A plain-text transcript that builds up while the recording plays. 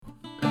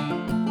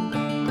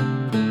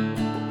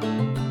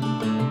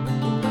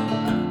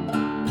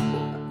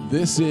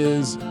This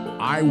is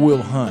I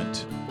Will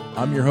Hunt.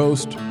 I'm your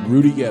host,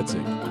 Rudy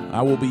Getzig.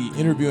 I will be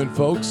interviewing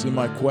folks in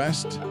my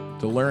quest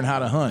to learn how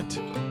to hunt.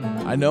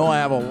 I know I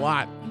have a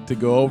lot to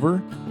go over,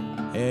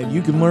 and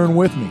you can learn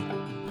with me.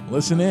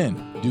 Listen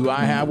in. Do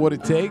I have what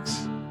it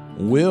takes?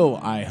 Will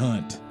I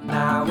hunt?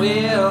 I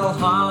will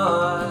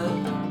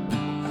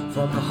hunt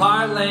from the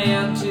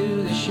heartland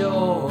to the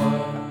shore,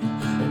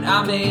 and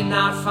I may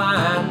not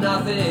find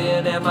nothing,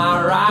 and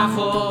my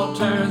rifle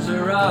turns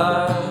to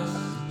rust.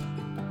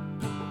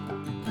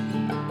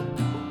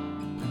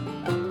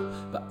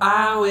 But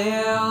I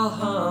will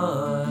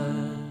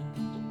hunt.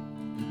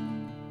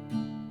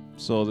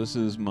 So this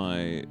is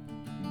my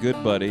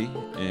good buddy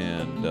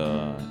and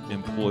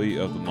employee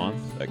of the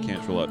month at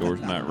Cantrell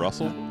Outdoors, Matt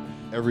Russell.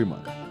 Every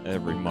month.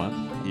 Every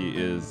month. He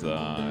is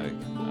a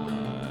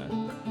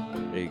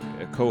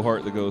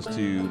cohort that goes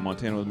to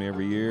Montana with me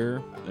every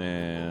year,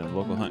 and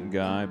local hunting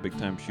guy,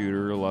 big-time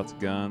shooter, lots of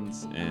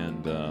guns,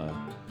 and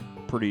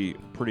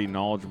pretty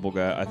knowledgeable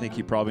guy. I think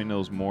he probably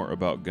knows more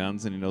about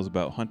guns than he knows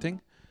about hunting.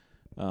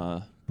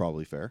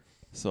 Probably fair.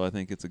 So I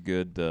think it's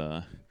good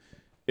to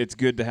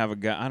have a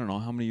guy. I don't know,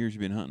 how many years you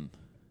been hunting?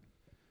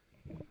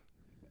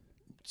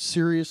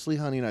 Seriously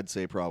hunting, I'd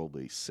say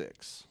probably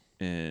 6.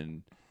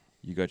 And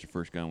you got your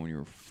first gun when you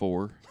were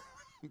 4?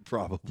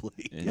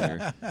 Probably. And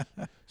Yeah.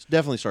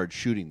 Definitely started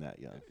shooting that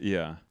young.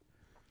 Yeah.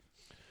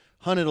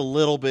 Hunted a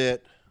little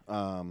bit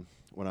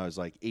when I was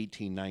like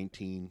 18,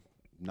 19,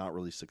 not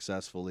really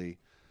successfully.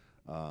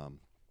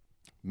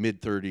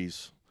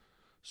 Mid-30s,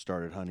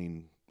 started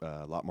hunting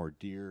a lot more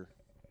deer,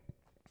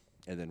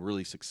 and then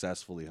really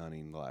successfully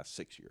hunting the last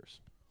 6 years.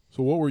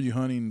 So what were you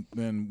hunting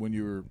then when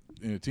you were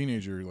a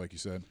teenager, like you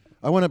said?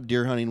 I went up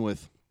deer hunting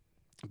with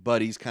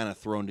buddies, kind of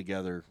thrown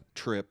together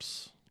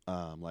trips.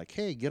 Like,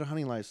 hey, get a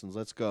hunting license,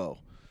 let's go.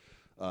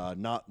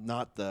 Not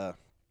the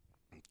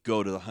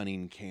go to the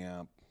hunting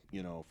camp,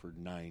 for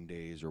 9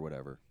 days or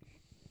whatever.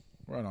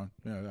 Right on.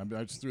 Yeah,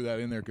 I just threw that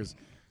in there because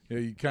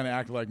you kind of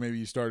act like maybe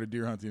you started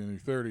deer hunting in your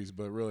 30s,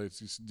 but really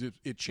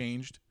it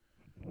changed.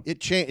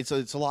 It changed.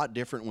 It's a lot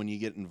different when you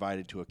get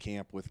invited to a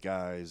camp with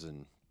guys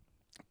and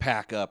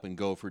pack up and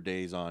go for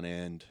days on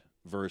end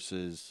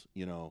versus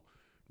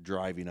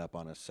driving up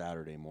on a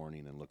Saturday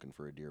morning and looking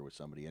for a deer with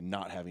somebody and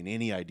not having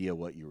any idea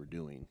what you were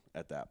doing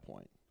at that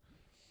point.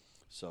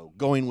 So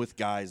going with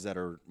guys that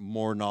are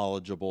more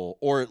knowledgeable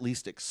or at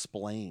least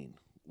explain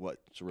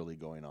what's really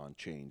going on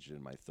changed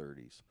in my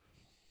 30s.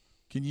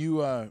 Can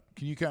you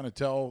kind of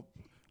tell?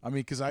 I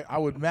mean, because I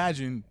would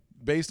imagine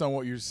based on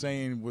what you're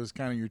saying was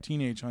kind of your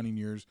teenage hunting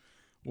years.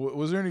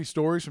 Was there any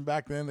stories from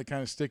back then that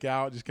kind of stick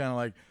out? Just kind of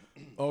like,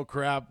 oh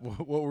crap,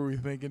 what were we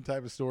thinking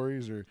type of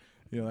stories, or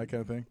that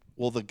kind of thing?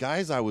 Well, the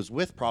guys I was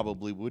with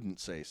probably wouldn't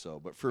say so,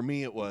 but for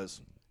me it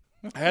was,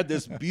 I had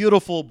this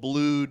beautiful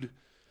blued,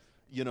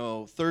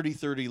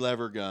 30-30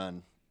 lever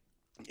gun,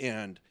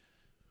 and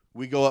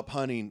we go up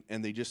hunting,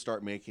 and they just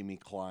start making me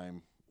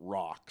climb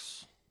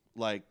rocks,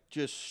 like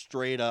just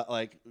straight up,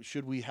 like,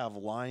 should we have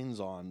lines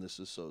on? This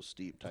is so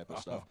steep type of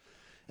stuff.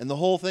 And the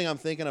whole thing I'm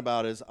thinking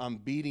about is I'm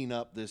beating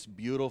up this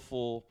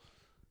beautiful,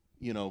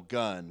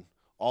 gun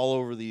all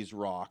over these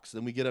rocks.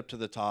 Then we get up to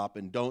the top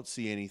and don't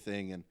see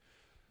anything, and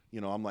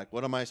I'm like,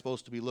 what am I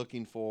supposed to be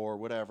looking for,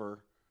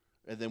 whatever.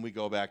 And then we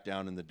go back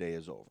down and the day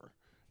is over.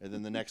 And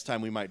then the next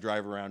time we might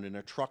drive around in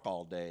a truck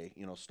all day,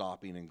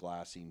 stopping and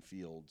glassing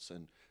fields.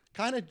 And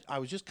I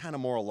was just kind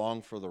of more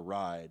along for the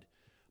ride,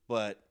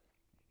 and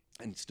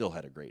still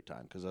had a great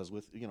time because I was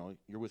with,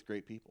 you're with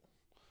great people.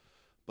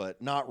 But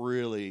not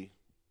really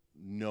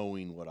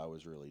knowing what I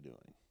was really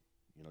doing,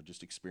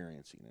 just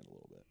experiencing it a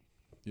little bit.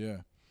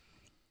 Yeah.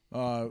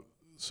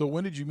 So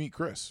when did you meet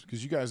Chris?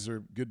 Because you guys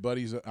are good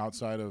buddies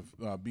outside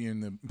of being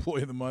the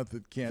employee of the month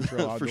at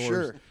Cantrell Outdoors.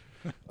 For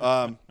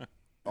sure.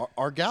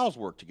 Our gals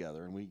work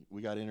together, and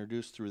we got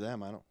introduced through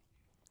them.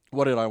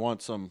 What did I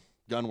want some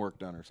gun work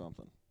done or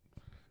something?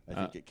 I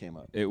think it came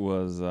up. It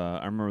was,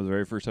 I remember the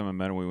very first time I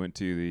met him, we went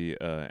to the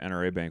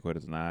NRA banquet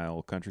at the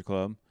Nile Country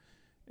Club,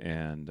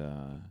 and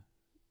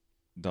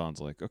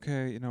Dawn's like,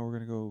 okay, we're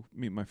going to go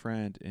meet my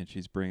friend, and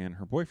she's bringing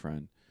her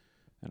boyfriend.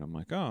 And I'm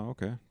like, oh,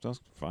 okay, sounds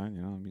fine.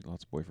 I meet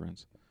lots of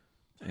boyfriends,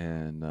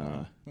 and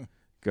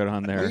go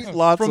down there.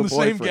 Lots from of the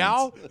boyfriends. same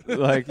gal.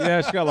 Like,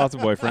 yeah, she got lots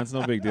of boyfriends,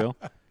 no big deal.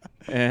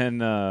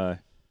 And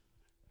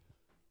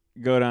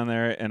go down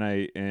there,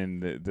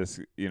 and this,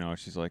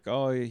 she's like,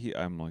 oh,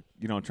 I'm like,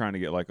 trying to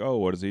get like, oh,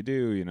 what does he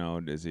do?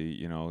 Does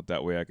he,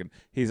 that way I can.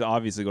 He's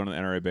obviously going to the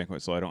NRA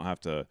banquet, so I don't have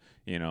to,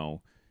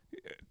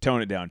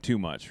 tone it down too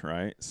much,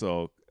 right?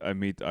 So I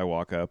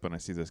walk up and I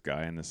see this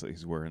guy, and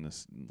he's wearing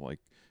this like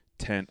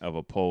tent of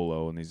a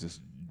polo, and he's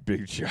this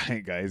big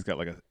giant guy. He's got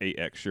like a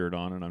 8X shirt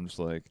on, and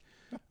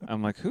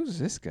I'm like, who's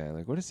this guy?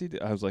 Like, what does he do?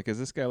 I was like, is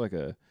this guy like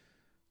a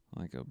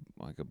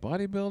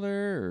bodybuilder,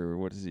 or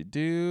what does he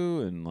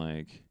do? And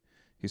like,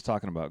 he's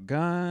talking about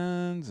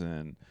guns,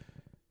 and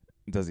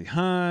does he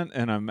hunt?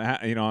 And I'm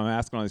asking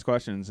all these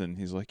questions, and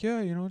he's like,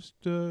 yeah,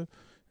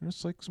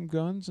 just like some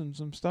guns and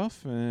some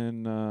stuff,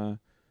 and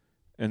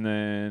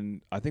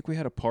then I think we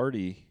had a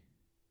party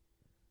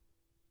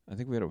I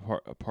think we had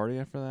a party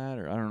after that,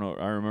 or I don't know.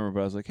 I remember,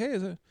 but I was like, hey,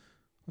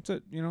 what's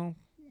it?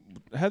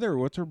 Heather,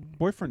 what's her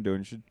boyfriend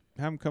doing? You should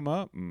have him come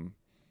up and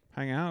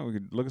hang out. We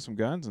could look at some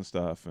guns and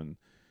stuff.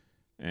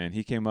 And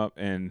he came up,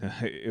 and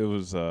it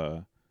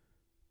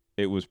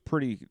was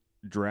pretty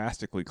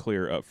drastically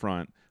clear up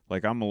front.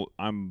 Like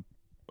I'm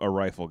a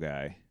rifle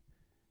guy,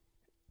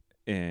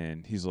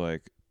 and he's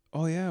like,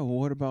 oh yeah, well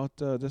what about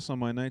this on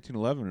my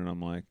 1911? And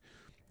I'm like,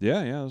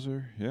 yeah, those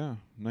are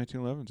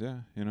 1911s, yeah,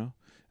 And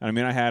I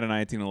mean, I had a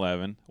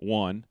 1911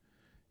 one,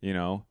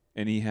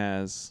 and he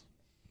has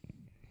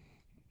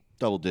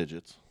Double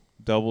digits.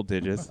 I'm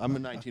a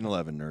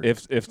 1911 nerd.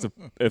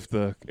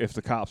 If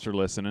the cops are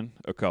listening,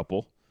 a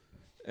couple,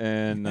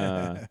 and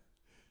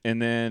and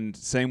then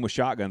same with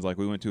shotguns. Like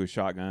we went to a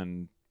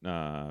shotgun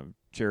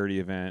charity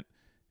event,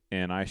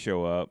 and I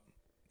show up,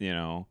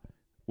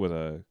 with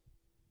a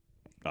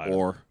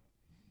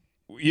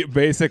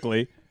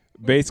basically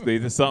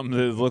there's something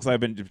that looks like I've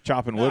been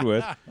chopping wood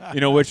with,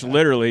 which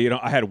literally,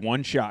 I had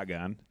one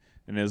shotgun,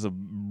 and there's a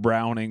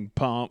Browning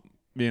pump,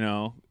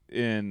 and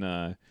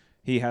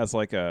he has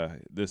like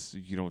this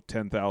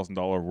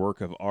 $10,000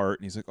 work of art,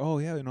 and he's like, oh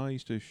yeah, I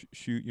used to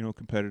shoot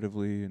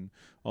competitively and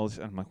all this.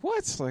 And I'm like,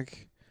 what?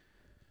 Like,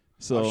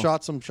 so I've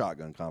shot some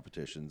shotgun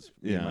competitions.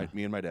 Yeah.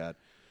 Me and my dad,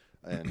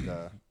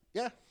 and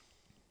yeah.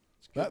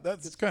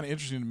 That's kind of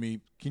interesting to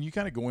me. Can you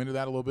kind of go into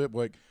that a little bit?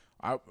 Like,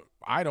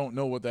 I don't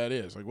know what that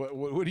is. Like,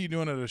 what are you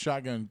doing at a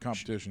shotgun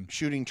competition?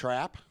 Shooting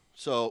trap.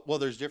 So, well,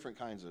 there's different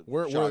kinds of.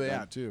 Where are they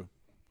at too?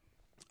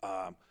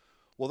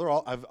 Well, they're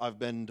all. I've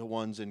been to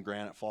ones in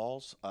Granite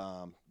Falls.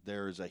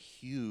 There's a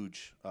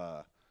huge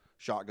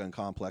shotgun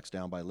complex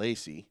down by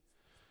Lacey,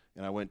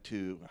 and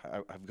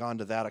I've gone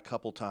to that a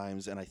couple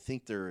times, and I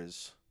think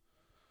there's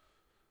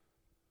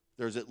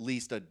at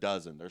least a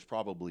dozen. There's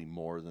probably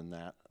more than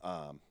that.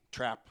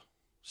 Trap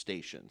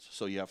stations.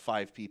 So you have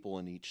 5 people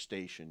in each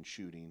station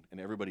shooting, and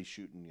everybody's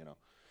shooting.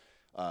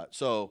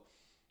 So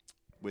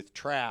with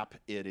trap,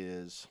 it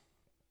is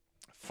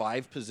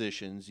 5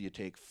 positions. You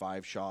take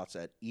 5 shots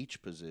at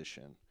each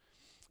position,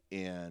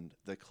 and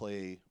the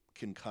clay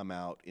can come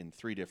out in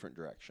 3 different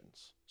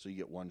directions. So you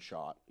get 1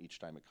 shot each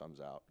time it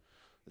comes out,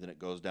 and then it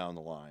goes down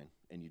the line,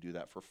 and you do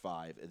that for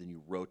 5, and then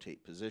you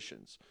rotate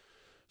positions.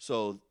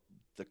 So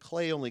the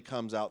clay only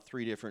comes out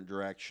 3 different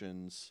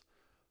directions,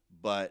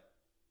 but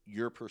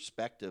your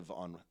perspective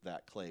on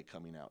that clay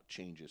coming out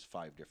changes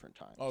 5 different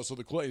times. Oh, so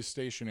the clay is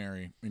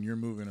stationary, and you're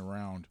moving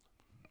around.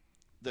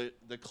 The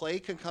clay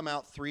can come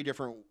out 3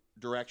 different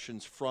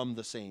directions from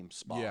the same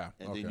spot. Yeah,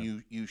 and okay.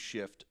 then you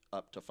shift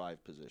up to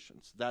 5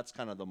 positions. That's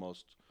kind of the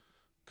most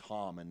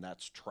common.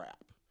 That's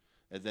trap.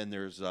 And then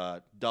there's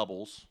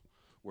doubles,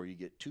 where you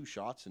get 2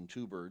 shots and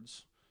 2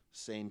 birds.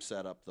 Same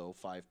setup though,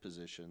 5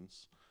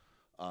 positions.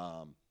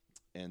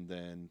 And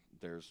then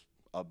there's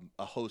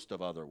a host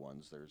of other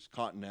ones. There's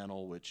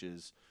continental, which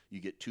is you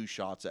get 2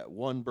 shots at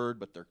 1 bird,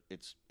 but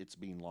it's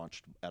being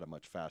launched at a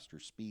much faster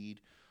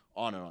speed.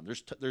 On and on.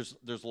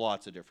 There's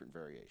lots of different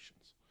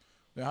variations.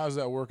 Now, how does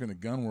that work in the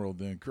gun world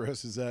then,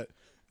 Chris? Is that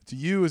to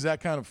you? Is that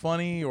kind of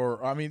funny,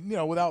 or I mean,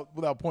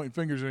 without pointing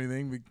fingers or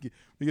anything,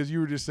 because you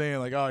were just saying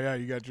like, oh yeah,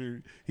 you got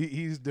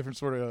he's a different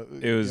sort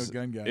of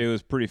gun guy. It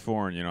was pretty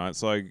foreign,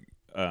 It's like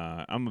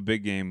I'm a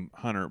big game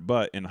hunter,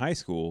 but in high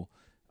school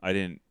I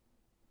didn't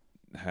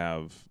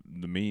have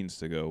the means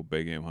to go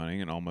big game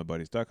hunting, and all my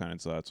buddies duck hunted,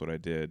 so that's what I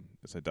did.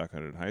 I duck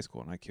hunted in high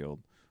school, and I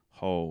killed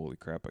a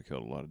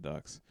lot of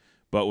ducks.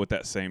 But with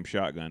that same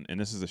shotgun, and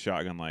this is a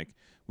shotgun, like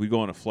we'd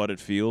go in a flooded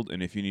field,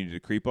 and if you needed to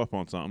creep up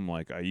on something,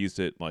 like I used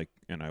it, like,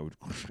 and I would,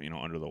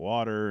 under the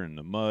water and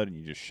the mud, and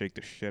you just shake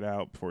the shit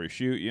out before you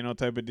shoot,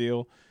 type of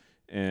deal,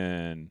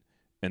 and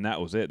that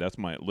was it. That's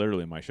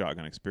literally my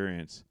shotgun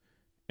experience.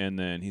 And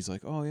then he's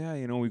like, oh yeah,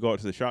 we go out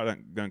to the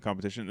shotgun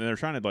competition, and they're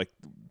trying to like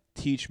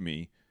teach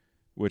me,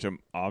 which I'm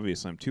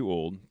too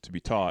old to be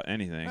taught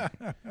anything.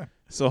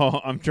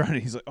 So I'm trying to,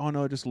 he's like, oh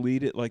no, just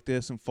lead it like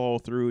this and follow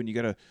through, and you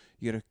gotta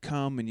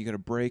come, and you gotta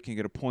break, and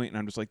you gotta point. And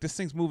I'm just like, this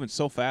thing's moving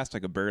so fast I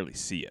could barely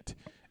see it.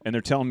 And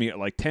they're telling me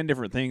like 10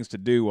 different things to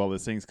do while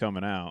this thing's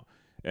coming out.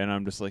 And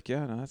I'm just like,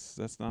 yeah, no,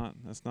 that's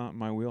not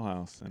my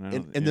wheelhouse.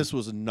 And this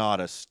was not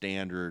a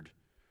standard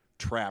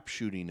trap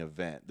shooting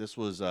event. This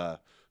was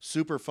a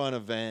super fun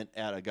event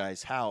at a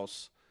guy's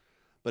house,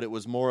 but it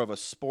was more of a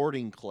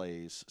sporting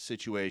clays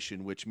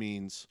situation, which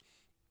means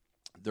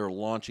they're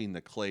launching the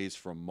clays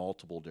from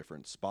multiple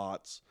different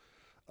spots.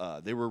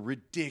 They were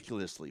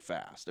ridiculously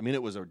fast. I mean,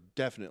 it was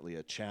definitely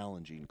a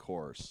challenging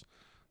course,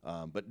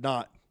 but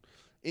not,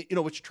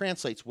 which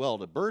translates well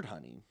to bird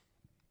hunting.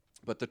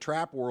 But the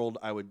trap world,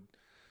 I would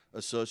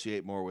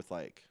associate more with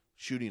like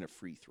shooting a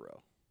free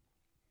throw.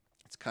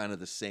 It's kind of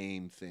the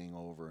same thing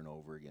over and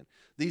over again.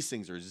 These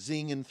things are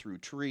zinging through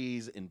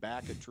trees, in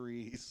back of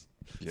trees,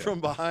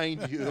 from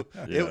behind you.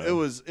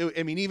 Yeah.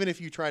 I mean, even if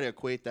you try to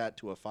equate that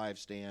to a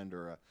 5-stand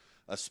or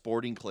a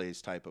sporting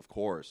clays type of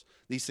course,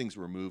 these things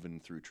were moving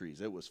through trees.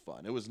 It was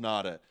fun. It was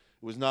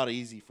not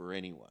easy for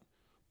anyone.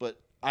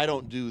 But I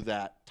don't do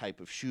that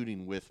type of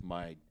shooting with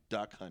my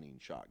duck hunting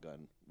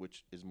shotgun,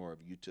 which is more of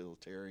a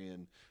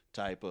utilitarian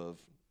type of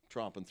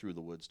tromping through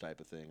the woods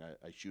type of thing.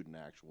 I shoot an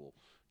actual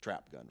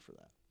trap gun for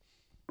that.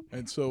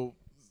 And so,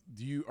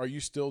 are you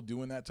still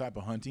doing that type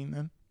of hunting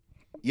then?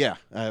 Yeah,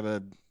 I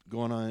have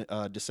going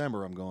on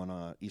December. I'm going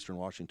on Eastern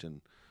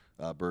Washington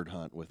bird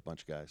hunt with a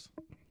bunch of guys.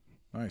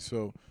 Nice.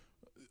 So,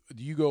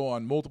 do you go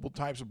on multiple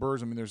types of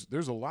birds? I mean,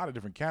 there's a lot of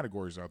different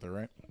categories out there,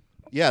 right?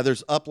 Yeah,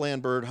 there's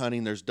upland bird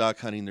hunting, there's duck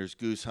hunting, there's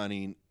goose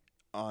hunting.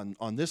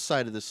 On this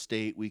side of the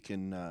state, we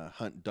can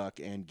hunt duck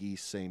and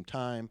geese same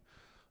time.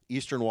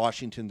 Eastern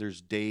Washington,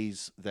 there's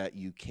days that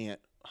you can't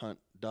hunt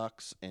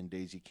ducks and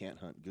days you can't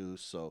hunt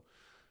goose. So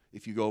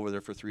if you go over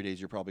there for 3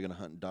 days, you're probably going to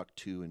hunt duck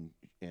too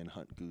and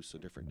hunt goose a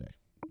different day.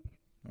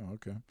 Oh,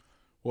 okay.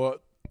 Well,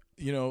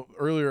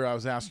 earlier I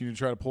was asking you to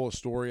try to pull a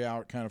story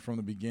out kind of from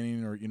the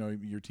beginning or,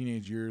 your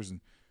teenage years.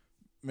 And,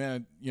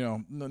 man,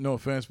 no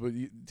offense, but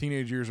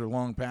teenage years are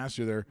long past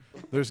you there.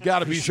 There's got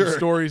to be some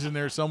stories in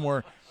there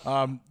somewhere.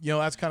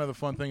 That's kind of the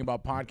fun thing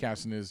about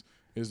podcasting is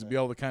to be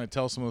able to kind of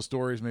tell some of those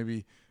stories.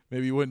 Maybe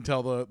you wouldn't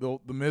tell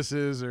the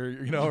misses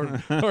or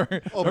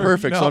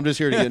perfect. So I'm just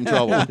here to get in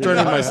trouble. I'm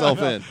turning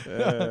myself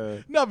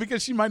in. No,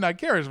 because she might not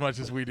care as much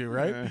as we do,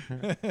 right?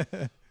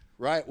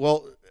 Right.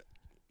 Well,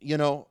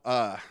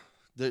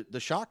 the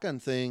shotgun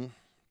thing,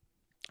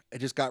 I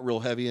just got real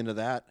heavy into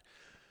that.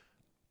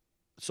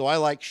 So I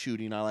like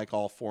shooting. I like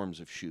all forms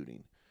of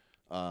shooting.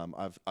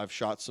 I've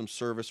shot some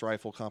service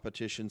rifle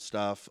competition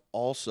stuff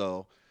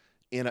also.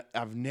 And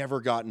I've never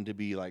gotten to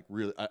be like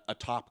really a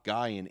top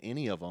guy in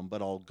any of them,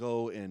 but I'll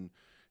go and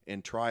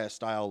try a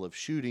style of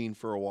shooting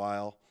for a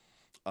while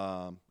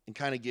and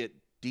kind of get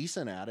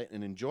decent at it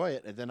and enjoy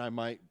it. And then I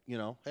might,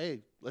 hey,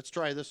 let's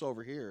try this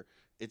over here.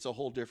 It's a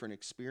whole different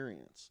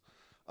experience.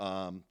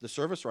 The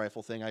service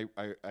rifle thing,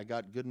 I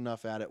got good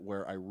enough at it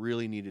where I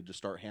really needed to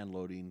start hand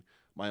loading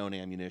my own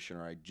ammunition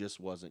or I just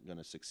wasn't going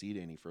to succeed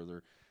any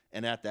further.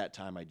 And at that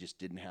time, I just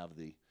didn't have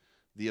the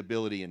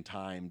ability and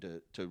time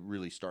to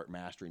really start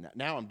mastering that.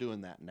 Now I'm doing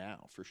that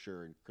now for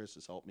sure, and Chris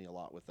has helped me a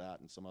lot with that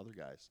and some other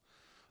guys.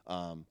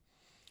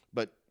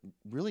 But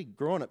really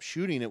growing up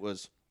shooting, it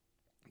was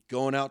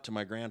going out to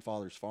my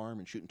grandfather's farm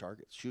and shooting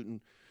targets,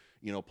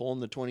 pulling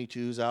the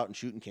 22s out and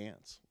shooting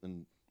cans.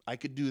 And I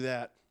could do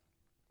that.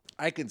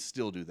 I can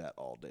still do that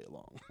all day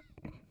long.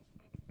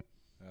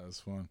 That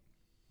was fun.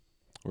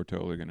 We're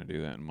totally going to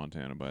do that in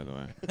Montana, by the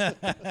way.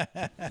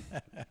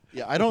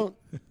 Yeah,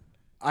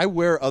 I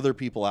wear other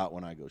people out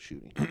when I go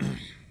shooting,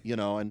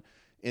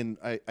 and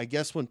I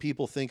guess when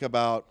people think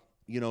about,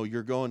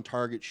 you're going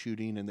target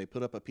shooting and they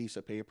put up a piece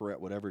of paper at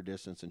whatever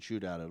distance and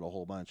shoot at it a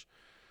whole bunch.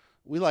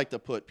 We like to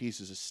put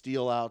pieces of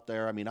steel out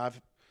there. I mean,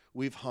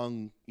 we've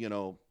hung,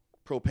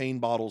 propane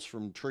bottles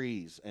from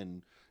trees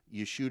and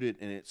you shoot it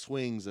and it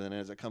swings. And then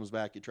as it comes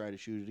back, you try to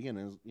shoot it again.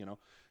 And,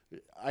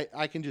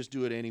 I can just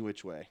do it any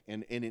which way.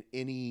 And in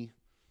any,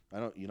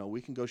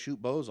 we can go shoot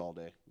bows all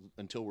day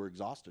until we're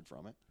exhausted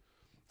from it.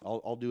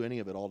 I'll do any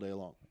of it all day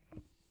long.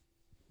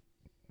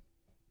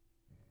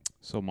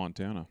 So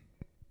Montana.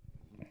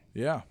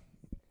 Yeah.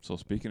 So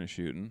speaking of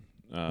shooting,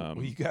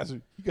 well, you guys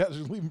are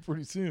leaving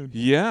pretty soon.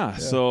 Yeah.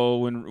 So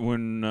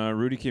when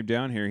Rudy came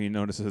down here, he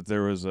noticed that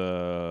there was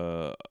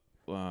I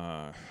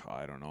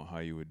don't know how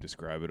you would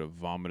describe it, a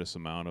vomitous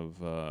amount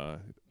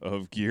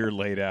of gear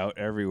laid out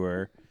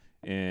everywhere.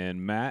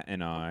 And Matt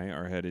and I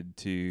are headed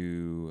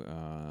to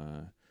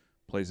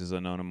places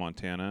unknown in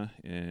Montana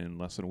in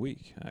less than a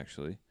week,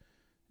 actually.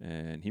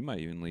 And he might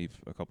even leave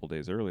a couple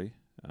days early.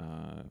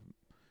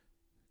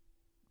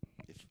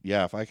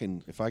 If I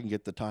can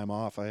get the time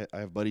off, I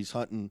have buddies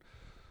hunting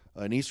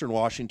in Eastern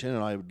Washington,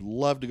 and I would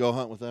love to go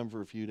hunt with them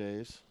for a few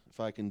days if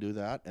I can do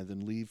that, and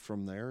then leave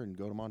from there and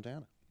go to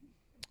Montana.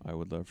 I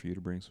would love for you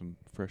to bring some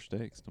fresh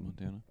steaks to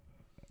Montana.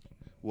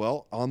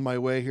 Well, on my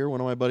way here, one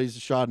of my buddies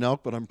has shot an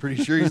elk, but I'm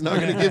pretty sure he's not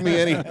going to give me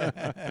any. Not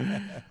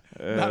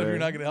if you're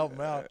not going to help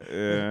him out.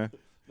 Yeah.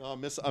 No,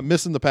 I'm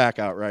missing the pack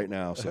out right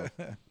now. So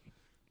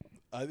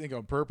I think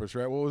on purpose,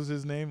 right? What was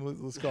his name?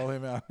 Let's call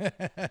him out.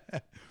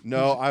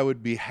 No, I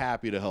would be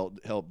happy to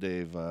help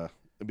Dave.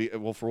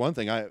 Well, for one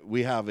thing,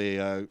 we have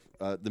the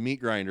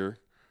meat grinder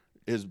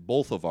is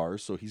both of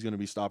ours, so he's going to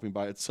be stopping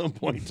by at some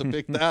point to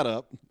pick that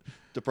up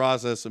to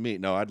process some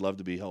meat. No, I'd love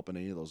to be helping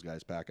any of those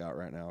guys pack out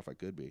right now if I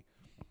could be.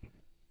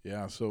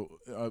 Yeah, so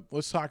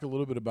let's talk a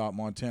little bit about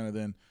Montana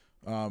then.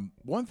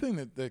 One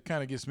thing that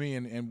kind of gets me,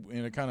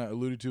 and I kind of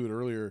alluded to it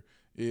earlier,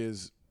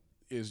 is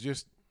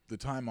just the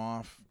time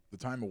off, the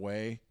time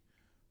away.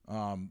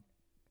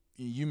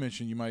 You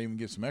mentioned you might even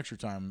get some extra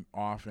time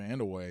off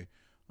and away.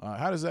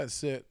 How does that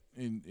sit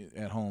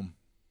at home?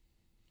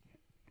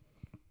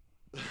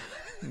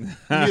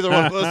 Neither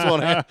one of us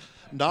want to.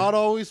 Not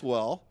always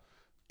well.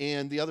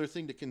 And the other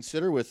thing to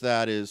consider with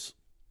that is,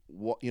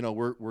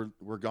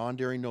 we're gone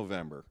during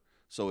November.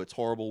 So it's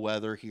horrible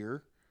weather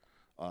here.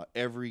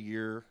 Every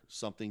year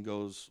something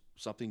goes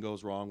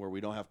wrong where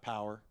we don't have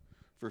power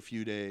for a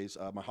few days.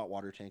 My hot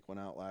water tank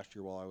went out last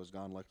year while I was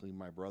gone. Luckily,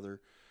 my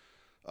brother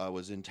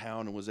was in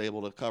town and was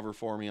able to cover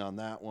for me on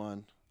that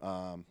one.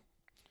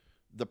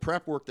 The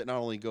prep work that not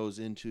only goes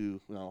into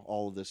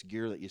all of this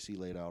gear that you see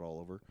laid out all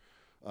over,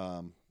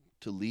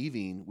 to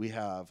leaving, we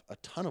have a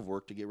ton of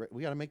work to get ready.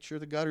 We got to make sure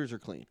the gutters are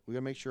clean. We got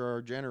to make sure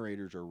our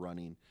generators are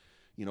running,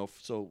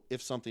 so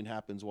if something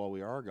happens while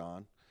we are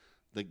gone,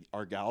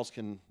 our gals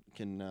can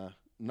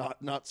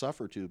not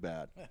suffer too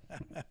bad.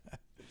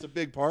 It's a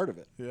big part of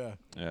it. Yeah.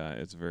 Yeah,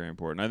 it's very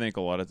important. I think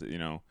a lot of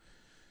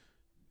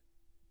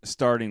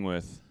starting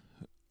with,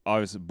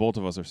 obviously both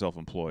of us are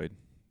self-employed,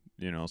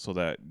 so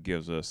that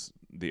gives us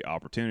the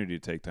opportunity to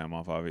take time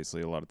off.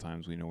 Obviously, a lot of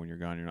times we know when you're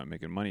gone, you're not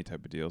making money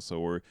type of deal.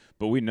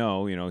 But we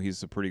know,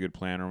 he's a pretty good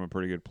planner. I'm a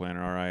pretty good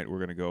planner. All right, we're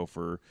going to go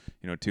for,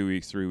 2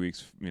 weeks, 3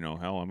 weeks,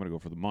 hell, I'm going to go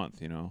for the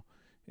month,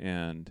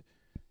 and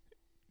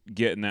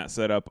getting that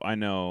set up. I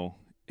know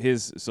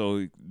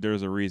so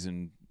there's a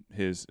reason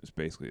it's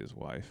basically his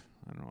wife.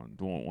 I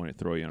don't want to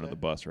throw you under the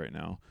bus right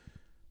now.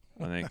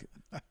 I think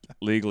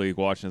legally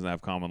Washington doesn't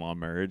have common law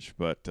marriage,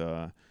 but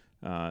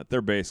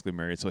they're basically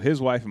married. So his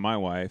wife and my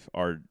wife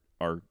are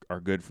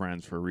good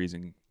friends for a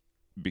reason,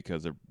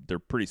 because they're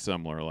pretty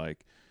similar.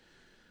 Like,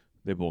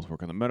 they both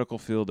work in the medical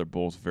field. They're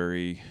both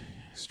very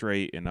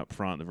straight and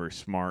upfront. They're very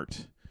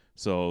smart.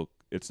 So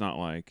it's not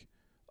like,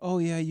 oh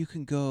yeah, you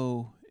can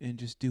go and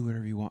just do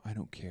whatever you want. I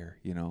don't care.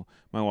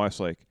 My wife's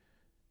like,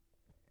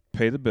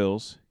 pay the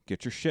bills,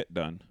 get your shit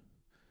done,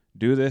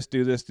 do this,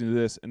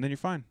 and then you're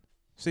fine.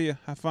 See ya.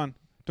 Have fun.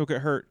 Don't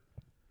get hurt.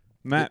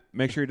 Matt,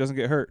 make sure he doesn't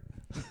get hurt.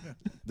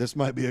 This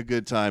might be a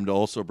good time to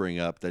also bring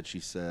up that she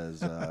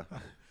says,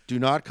 do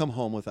not come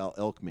home without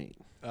elk meat.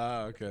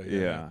 Okay.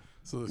 Yeah.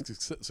 So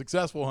the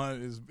successful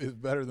hunt is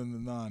better than the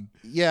non.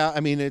 Yeah,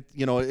 I mean,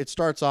 it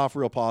starts off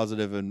real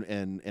positive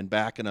and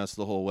backing us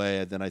the whole way.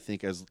 And then I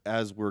think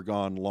as we're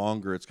gone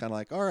longer, it's kind of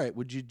like, all right,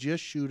 would you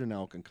just shoot an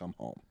elk and come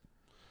home?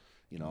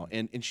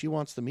 And she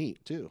wants the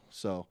meat too.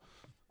 So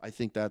I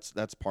think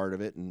that's part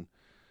of it. And,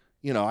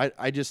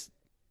 I just,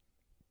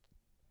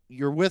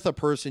 you're with a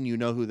person,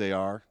 who they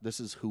are. This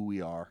is who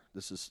we are.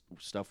 This is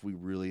stuff we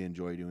really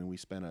enjoy doing. We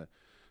spend a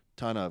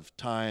ton of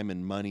time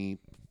and money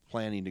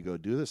planning to go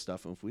do this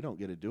stuff, and if we don't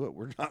get to do it,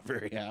 we're not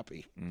very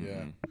happy. Mm-hmm.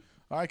 Yeah,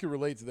 I could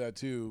relate to that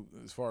too,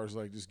 as far as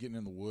like just getting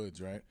in the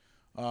woods, right?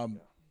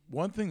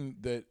 One thing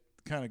that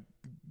kind of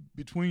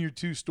between your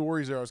two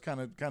stories there, I was kind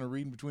of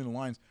reading between the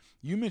lines.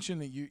 You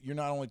mentioned that you're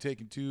not only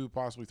taking 2,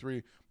 possibly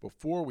 3, but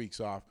 4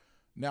 weeks off.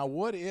 Now,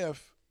 what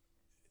if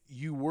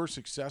you were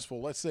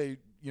successful? Let's say,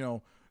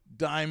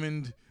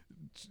 diamond,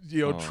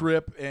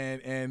 trip,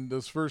 and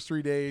those first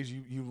 3 days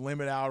you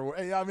limit out. Or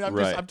I mean,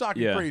 I'm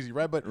talking crazy,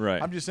 right? But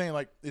I'm just saying,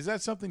 like, is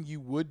that something you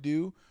would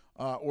do,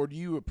 or do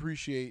you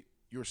appreciate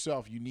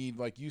yourself? You need,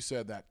 like you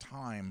said, that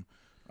time.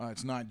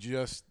 It's not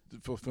just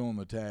fulfilling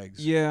the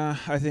tags. Yeah,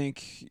 I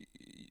think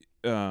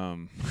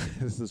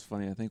this is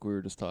funny. I think we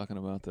were just talking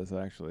about this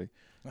actually.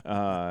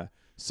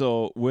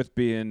 So with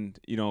being,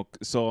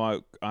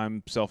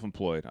 I'm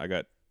self-employed. I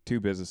got 2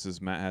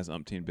 businesses. Matt has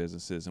umpteen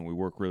businesses, and we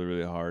work really,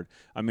 really hard.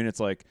 I mean, it's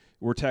like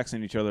we're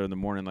texting each other in the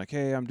morning like,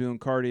 hey, I'm doing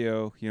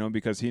cardio,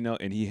 because he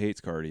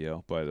hates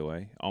cardio, by the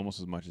way, almost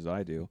as much as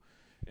I do.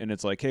 And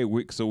it's like, hey,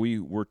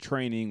 we're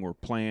training, we're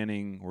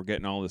planning, we're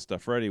getting all this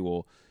stuff ready.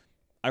 Well,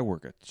 I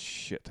work a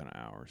shit ton of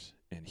hours,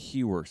 and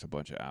he works a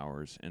bunch of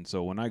hours. And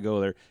so when I go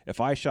there,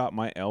 if I shot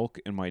my elk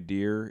and my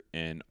deer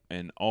and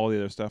all the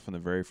other stuff on the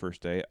very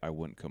first day, I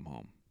wouldn't come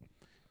home.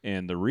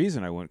 And the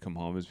reason I wouldn't come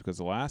home is because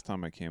the last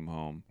time I came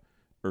home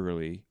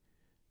early,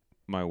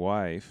 my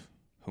wife,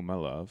 whom I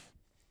love,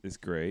 is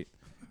great,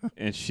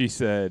 and she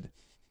said,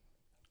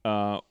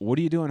 what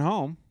are you doing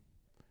home?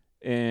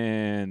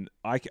 And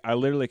I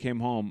literally came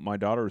home. My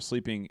daughter was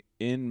sleeping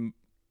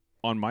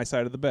on my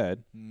side of the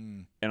bed,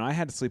 and I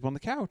had to sleep on the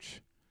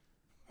couch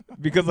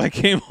because I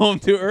came home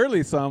too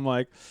early. So I'm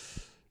like,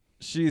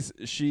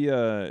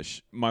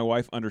 my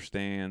wife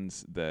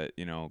understands that,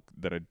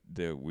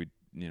 that we,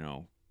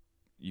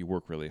 you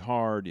work really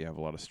hard, you have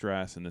a lot of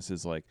stress, and this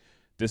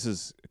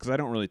is because I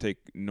don't really take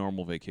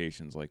normal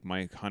vacations. Like,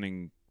 my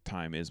hunting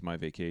time is my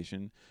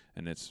vacation,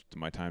 and it's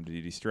my time to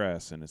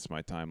de-stress, and it's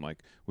my time,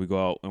 like, we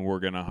go out and we're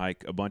going to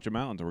hike a bunch of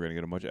mountains, we're going to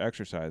get a bunch of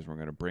exercise, we're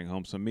going to bring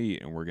home some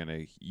meat, and we're going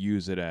to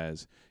use it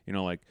as,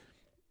 like,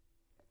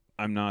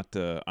 I'm not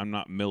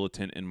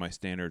militant in my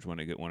standards when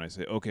I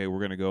say, okay, we're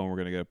going to go and we're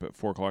going to get up at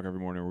 4 o'clock every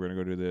morning, we're going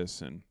to go do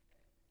this. And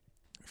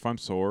if I'm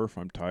sore, if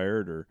I'm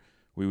tired, or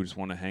we would just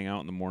want to hang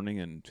out in the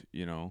morning, and,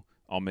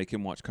 I'll make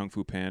him watch Kung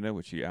Fu Panda,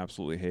 which he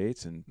absolutely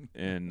hates, and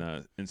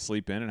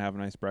sleep in and have a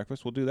nice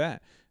breakfast. We'll do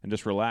that and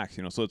just relax,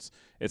 So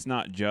it's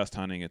not just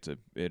hunting. It's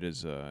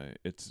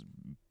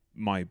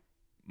my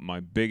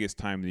biggest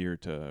time of the year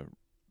to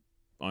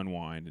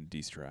unwind and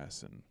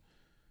de-stress and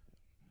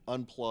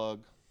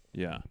unplug.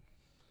 Yeah.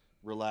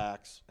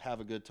 Relax, have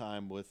a good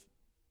time with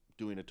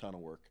doing a ton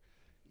of work.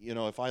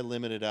 If I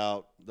limited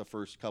out the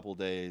first couple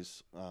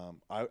days,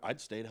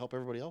 I'd stay to help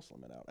everybody else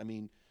limit out. I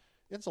mean,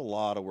 it's a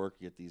lot of work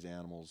to get these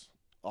animals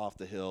off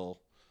the hill,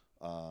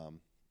 and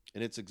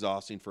it's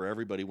exhausting for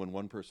everybody when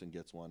one person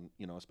gets one,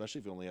 especially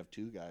if you only have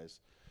 2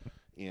 guys.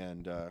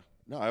 And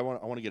no, I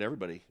want to get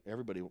everybody's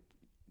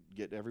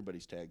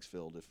tags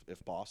filled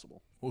if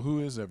possible. Well, who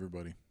is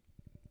everybody?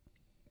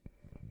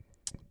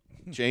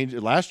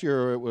 Last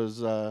year it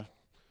was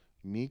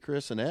Me,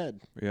 Chris, and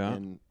Ed. Yeah.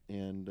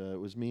 And it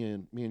was me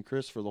and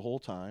Chris for the whole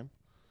time.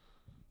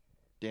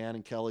 Dan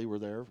and Kelly were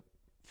there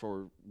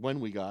for when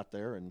we got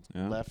there and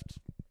left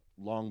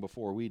long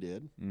before we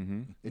did.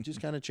 Mm-hmm. It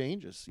just kind of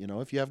changes. You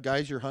know, if you have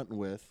guys you're hunting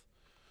with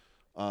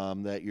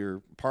that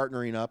you're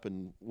partnering up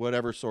in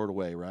whatever sort of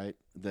way, right?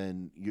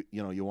 Then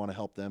you want to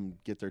help them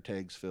get their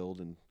tags filled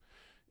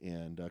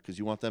and because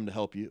you want them to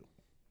help you.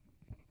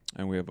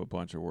 And we have a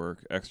bunch of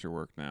extra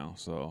work now.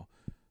 So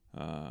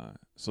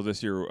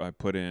this year I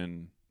put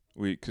in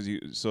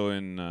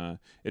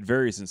it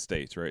varies in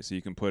states, right? So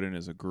you can put in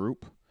as a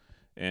group,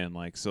 and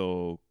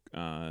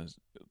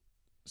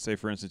say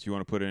for instance you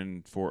want to put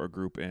in for a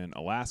group in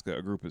Alaska.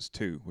 A group is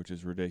 2, which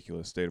is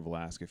ridiculous. State of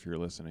Alaska, if you're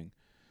listening,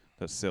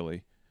 that's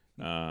silly.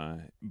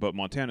 But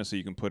Montana, so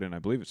you can put in, I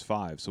believe it's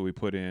 5. So we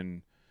put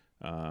in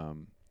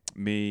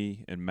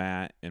me and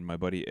Matt and my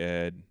buddy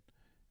Ed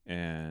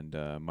and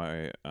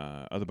my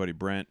other buddy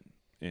Brent,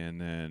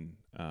 and then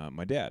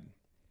my dad.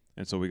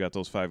 And so we got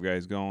those 5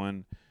 guys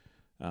going.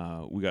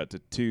 We got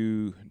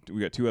 2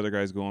 other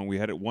guys going. We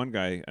had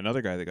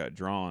another guy that got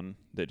drawn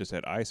that just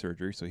had eye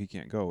surgery, so he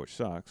can't go, which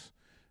sucks.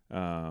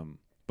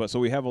 But so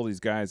we have all these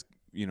guys,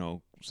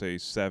 say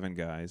 7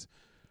 guys,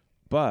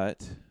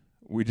 but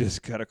we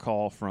just got a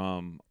call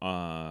from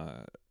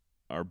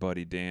our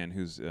buddy Dan,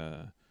 who's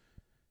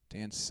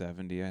Dan's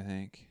 70, I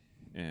think,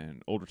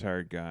 and old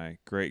retired guy,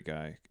 great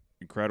guy,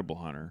 incredible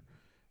hunter,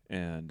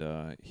 and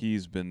he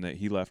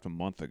left a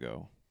month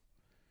ago,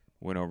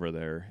 went over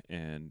there,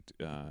 and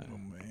oh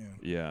man,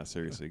 yeah,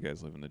 seriously, you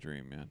guys living the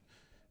dream, man.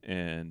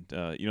 And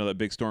that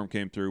big storm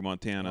came through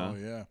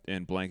Montana,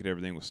 and blanketed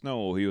everything with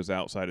snow. Well, he was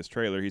outside his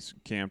trailer. He's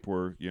camped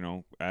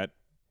at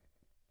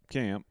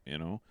camp,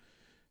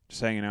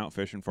 just hanging out,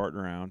 fishing, farting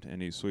around,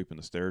 and he's sweeping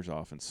the stairs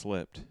off and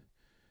slipped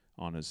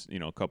on his,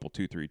 a couple,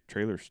 2-3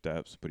 trailer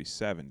steps, but he's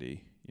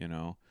 70,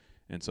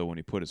 and so when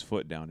he put his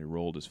foot down, he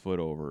rolled his foot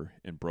over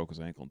and broke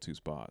his ankle in 2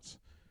 spots.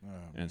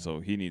 And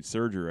so he needs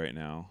surgery right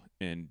now.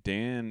 And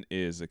Dan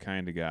is the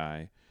kind of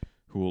guy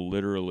who will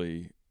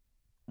literally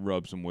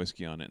rub some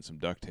whiskey on it and some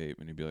duct tape,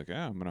 and he'd be like,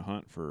 I'm going to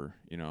hunt for,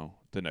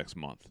 the next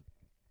month.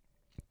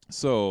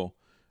 So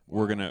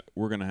we're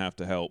gonna have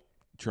to help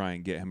try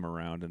and get him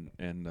around,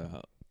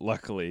 and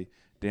luckily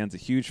Dan's a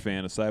huge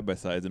fan of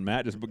side-by-sides, and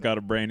Matt just got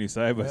a brand new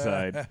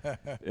side-by-side.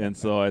 And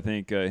so I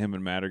think him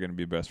and Matt are going to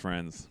be best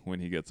friends when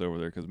he gets over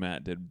there, because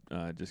Matt did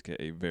just get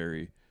a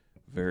very,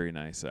 very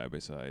nice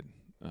side-by-side.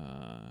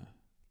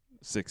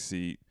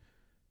 6-seat,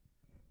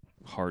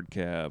 hard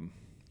cab.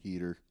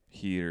 Heater.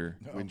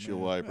 Windshield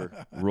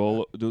wiper.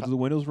 Do the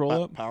windows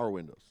roll up? Power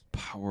windows.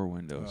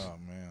 Oh,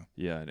 man.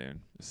 Yeah, dude.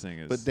 This thing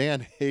is... But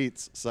Dan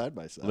hates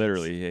side-by-sides.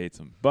 Literally, he hates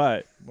them.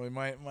 But... Well, he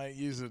might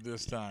use it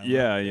this time.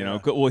 Yeah,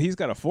 Well, he's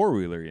got a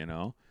 4-wheeler,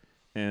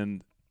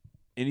 and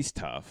he's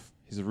tough.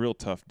 He's a real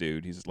tough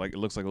dude. He's it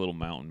looks like a little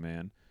mountain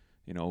man.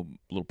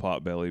 Little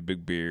pot belly,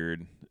 big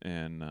beard,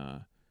 and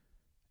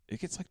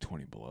it gets like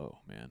 20 below,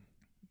 man.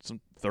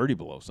 Some 30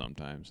 below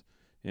sometimes.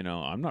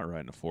 I'm not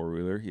riding a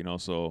 4-wheeler,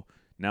 so...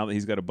 Now that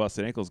he's got a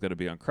busted ankle, he's got to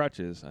be on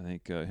crutches. I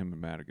think him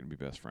and Matt are going to be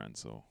best friends.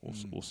 So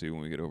we'll see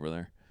when we get over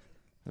there.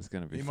 That's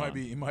going to be fun.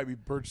 He might be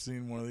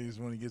purchasing one of these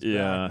when he gets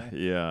Yeah, back.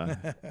 yeah.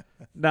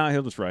 Nah,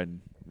 he'll just ride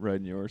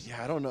yours.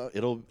 Yeah, I don't know.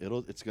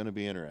 It's going to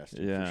be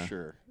interesting for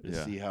sure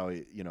to see how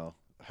he,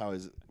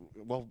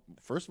 well,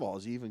 first of all,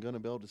 is he even going to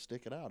be able to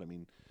stick it out? I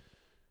mean,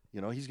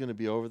 he's going to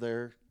be over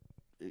there.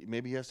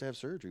 Maybe he has to have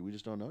surgery. We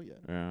just don't know yet.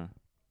 Yeah.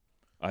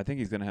 I think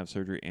he's going to have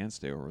surgery and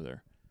stay over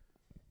there.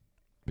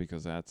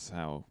 Because that's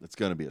how it's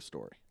going to be a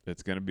story.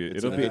 It's going to be.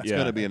 It's going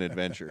to be an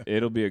adventure.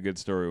 It'll be a good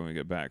story when we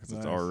get back,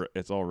 because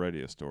it's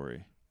already a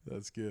story.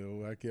 That's good.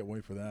 Well, I can't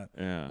wait for that.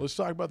 Yeah. Let's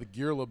talk about the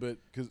gear a little bit,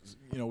 because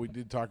we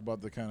did talk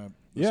about the kind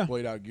of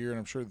splayed out gear, and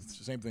I'm sure the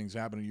same thing's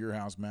happening at your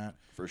house, Matt.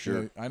 For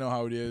sure. I know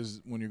how it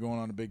is when you're going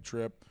on a big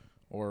trip,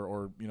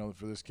 or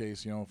for this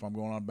case, if I'm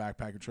going on a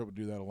backpacking trip, we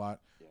do that a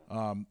lot.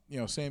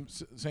 Same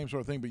sort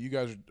of thing. But you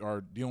guys are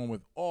dealing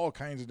with all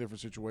kinds of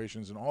different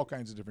situations and all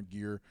kinds of different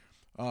gear.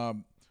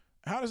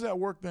 How does that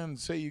work then?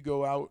 Say you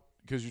go out,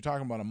 because you're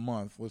talking about a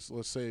month.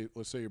 Let's say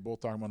you're both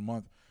talking about a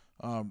month.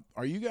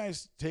 Are you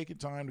guys taking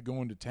time to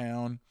go into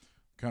town,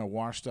 kind of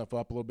wash stuff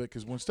up a little bit?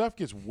 Because when stuff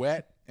gets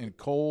wet and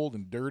cold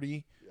and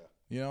dirty,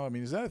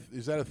 is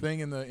that a thing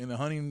in the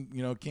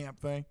hunting camp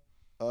thing?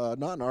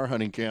 Not in our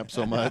hunting camp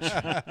so much.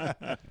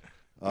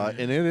 And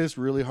it is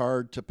really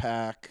hard to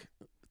pack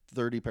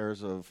 30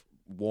 pairs of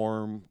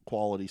warm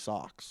quality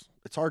socks.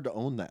 It's hard to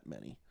own that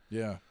many.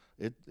 Yeah.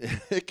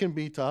 It can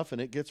be tough, and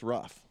it gets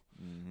rough.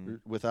 Mm-hmm.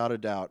 Without a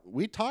doubt.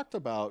 We talked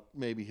about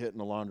maybe hitting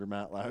a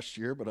laundromat last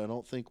year, but I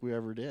don't think we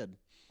ever did.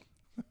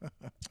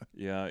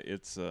 Yeah,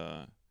 it's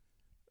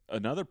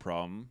another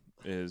problem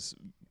is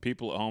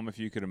people at home, if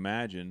you could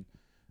imagine,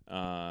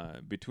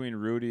 between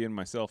Rudy and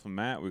myself and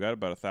Matt, we got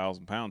about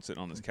 1,000 pounds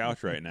sitting on this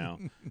couch right now.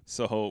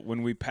 So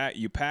when you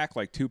pack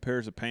like 2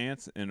 pairs of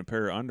pants and a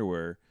pair of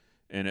underwear,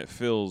 and it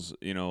fills,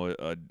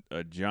 a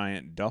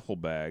giant duffel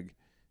bag.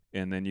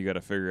 And then you got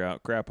to figure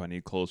out, crap, I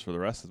need clothes for the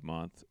rest of the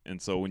month.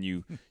 And so when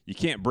you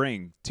can't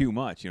bring too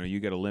much, you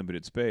got a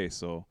limited space.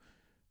 So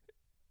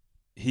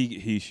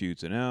he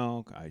shoots an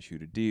elk, I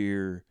shoot a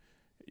deer.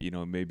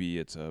 Maybe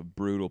it's a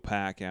brutal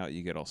pack out.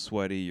 You get all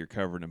sweaty. You're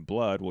covered in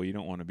blood. Well, you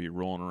don't want to be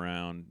rolling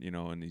around,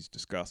 in these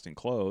disgusting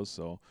clothes.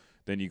 So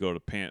then you go to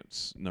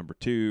pants number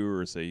 2,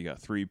 or say you got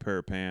 3 pair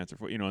of pants, or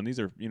 4, and these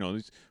are,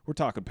 we're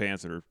talking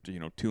pants that are,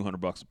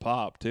 $200 a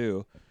pop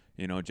too.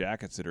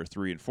 Jackets that are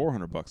 $300 and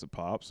 $400 a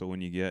pop. So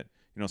when you get,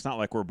 it's not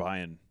like we're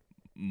buying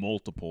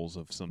multiples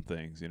of some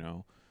things,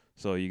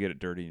 So you get it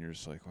dirty, and you're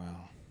just like,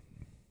 wow.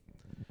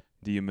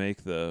 Do you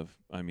make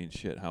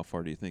shit? How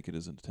far do you think it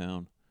is into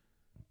town?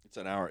 It's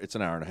an hour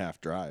and a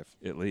half drive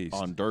At least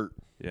on dirt.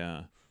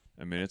 Yeah,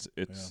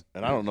 it's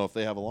And I don't know if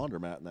they have a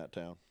laundromat in that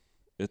town.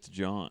 It's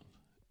jaunt.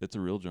 It's a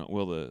real jaunt.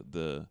 Well,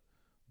 the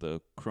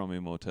Crummy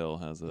Motel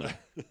has a.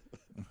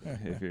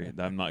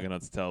 I'm not gonna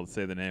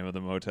say the name of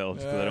the motel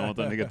because I don't want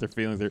them to get their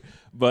feelings there.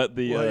 But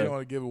you don't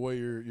want to give away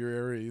your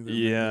area either.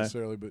 Yeah,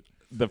 necessarily. But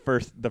the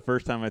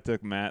first time I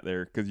took Matt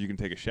there, because you can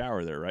take a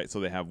shower there, right? So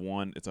they have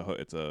one. It's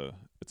a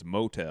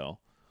motel.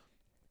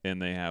 And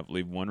they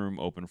leave one room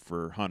open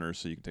for hunters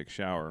so you can take a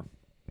shower.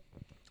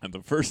 And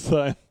the first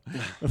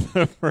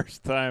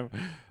time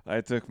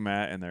I took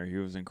Matt in there, he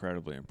was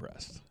incredibly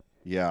impressed.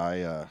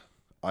 Yeah,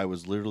 I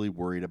was literally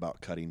worried about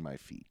cutting my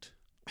feet.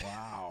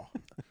 Wow.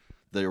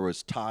 There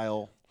was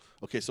tile.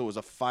 Okay, so it was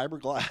a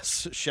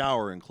fiberglass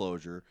shower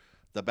enclosure.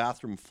 The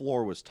bathroom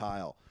floor was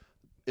tile.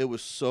 It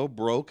was so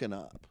broken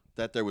up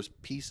that there was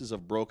pieces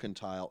of broken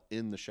tile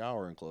in the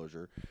shower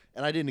enclosure,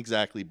 and I didn't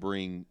exactly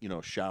bring,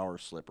 shower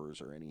slippers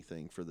or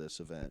anything for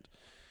this event.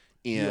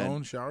 And you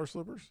own shower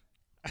slippers?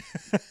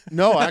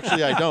 No,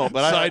 actually I don't.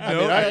 But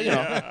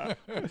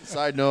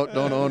Side note,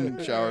 don't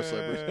own shower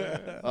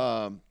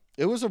slippers.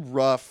 It was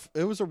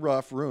a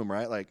rough room,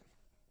 right? Like,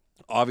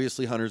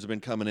 obviously hunters have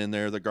been coming in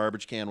there. The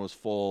garbage can was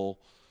full.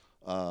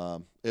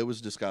 It was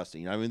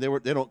disgusting. I mean,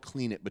 they don't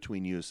clean it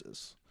between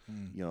uses.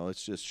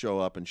 It's just show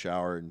up and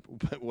shower, and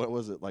what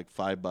was it, like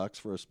 $5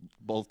 for us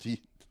both to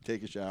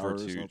take a shower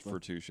for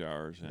 2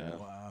 showers? Yeah.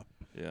 Wow.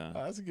 Yeah.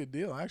 That's a good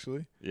deal,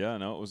 actually. Yeah,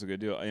 no, it was a good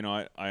deal.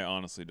 I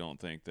honestly don't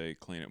think they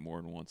clean it more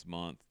than once a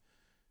month,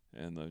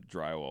 and the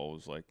drywall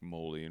was like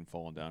moldy and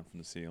falling down from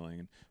the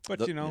ceiling.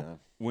 But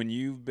when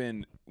you've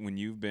been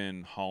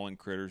hauling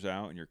critters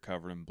out and you're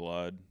covered in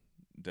blood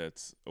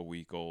that's a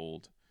week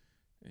old,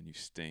 and you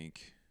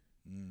stink,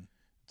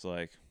 it's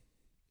like.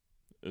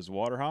 Is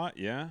water hot?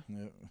 Yeah.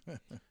 Yep.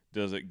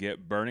 Does it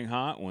get burning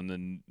hot when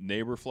the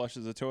neighbor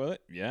flushes the toilet?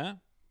 Yeah.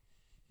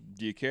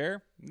 Do you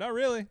care? Not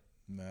really.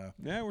 No.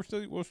 Yeah,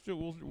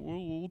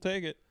 we'll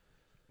take it.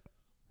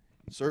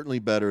 Certainly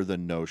better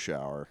than no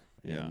shower.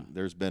 Yeah. And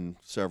there's been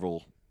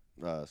several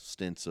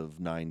stints of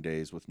 9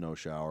 days with no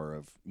shower,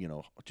 of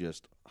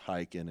just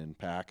hiking and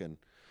packing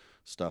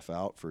stuff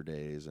out for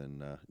days.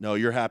 And no,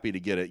 you're happy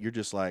to get it. You're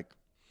just like,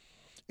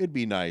 it'd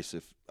be nice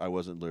if I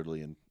wasn't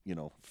literally in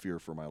fear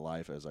for my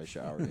life as I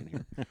showered in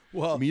here.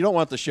 Well, you don't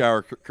want the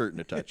shower curtain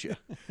to touch you.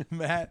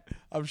 Matt,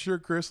 I'm sure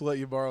Chris will let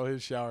you borrow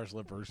his shower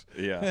slippers.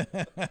 Yeah.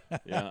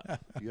 Yeah.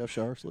 Do you have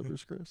shower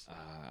slippers, Chris?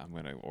 I'm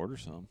going to order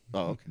some.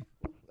 Oh, okay.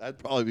 That'd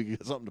probably be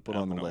something to put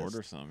on the list. I'm going to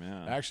order some,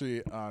 yeah.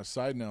 Actually,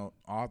 side note,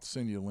 I'll have to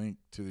send you a link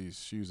to these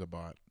shoes I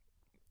bought.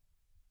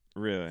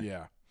 Really?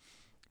 Yeah,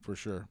 for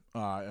sure.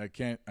 I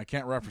can't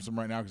reference them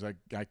right now because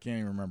I can't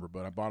even remember,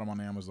 but I bought them on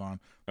Amazon.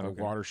 They're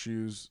water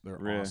shoes. They're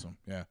awesome.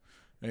 Yeah.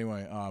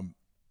 Anyway,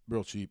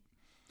 real cheap.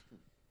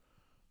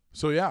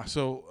 So yeah,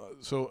 so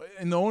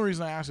and the only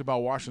reason I asked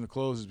about washing the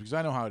clothes is because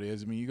I know how it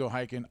is. I mean, you go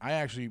hiking. I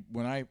actually,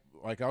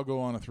 I'll go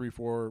on a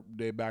 3-4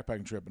 day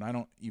backpacking trip, and I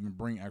don't even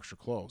bring extra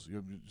clothes.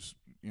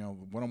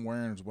 What I'm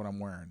wearing is what I'm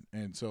wearing.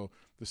 And so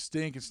the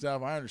stink and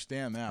stuff, I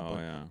understand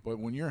that. But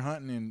when you're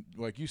hunting in,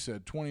 like you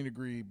said, 20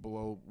 degree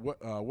below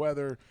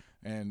weather,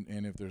 and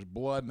if there's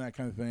blood and that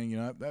kind of thing,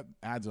 that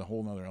adds a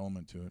whole nother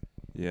element to it.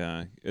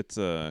 Yeah, it's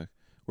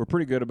we're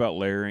pretty good about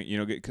layering,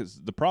 because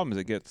the problem is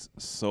it gets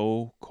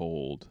so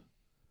cold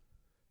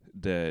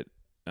that,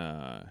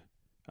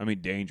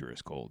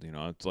 dangerous cold.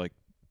 It's like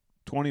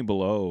 20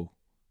 below,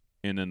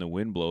 and then the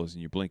wind blows,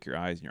 and you blink your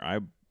eyes, and your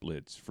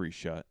eyelids freeze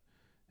shut.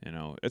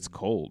 It's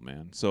cold,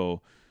 man.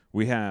 So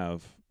we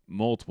have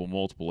multiple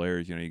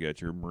layers. You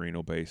got your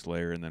merino-based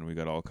layer, and then we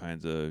got all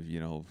kinds of,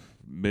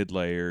 mid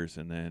layers,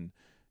 and then,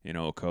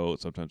 a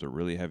coat, sometimes a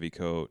really heavy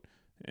coat.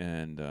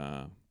 And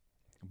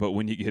but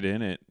when you get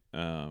in it,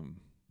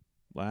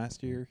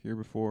 year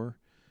before,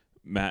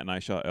 Matt and I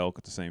shot elk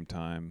at the same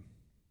time,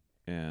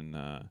 and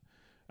I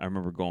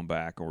remember going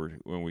back,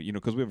 when we,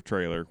 because we have a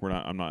trailer.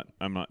 I'm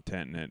not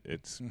tenting it.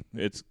 It's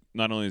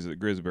not only is it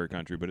grizzly bear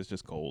country, but it's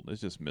just cold. It's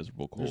just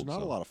miserable cold. There's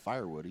not a lot of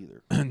firewood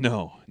either.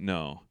 No.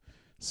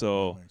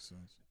 So That makes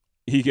sense.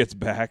 he gets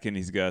back and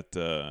he's got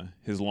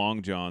his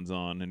long johns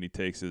on, and he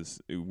takes I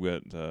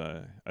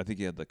think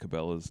he had the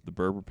Cabela's, the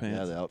Berber pants.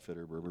 Yeah, the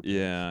Outfitter Berber pants.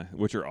 Yeah,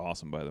 which are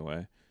awesome, by the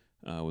way,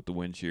 with the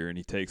wind shear. And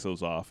he takes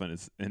those off, and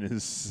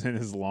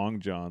his long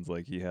johns,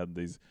 like he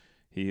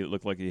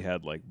looked like he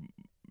had like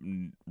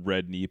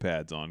red knee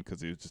pads on,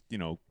 because he was just,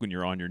 when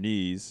you're on your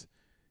knees,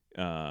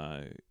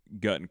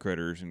 gutting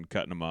critters and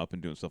cutting them up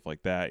and doing stuff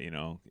like that,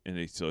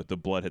 and so the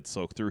blood had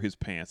soaked through his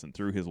pants and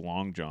through his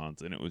long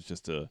johns, and it was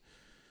just I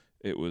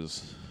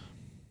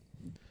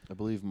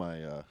believe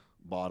my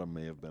bottom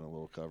may have been a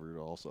little covered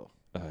also.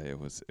 It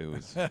was and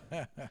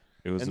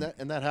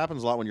that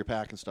happens a lot when you're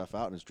packing stuff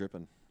out and it's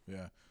dripping.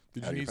 Yeah.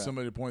 Did you Out of your need pack.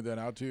 somebody to point that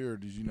out to you, or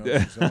did you know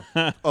it yourself?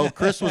 Oh,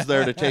 Chris was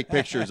there to take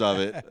pictures of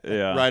it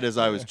Yeah. right as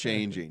I was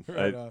changing.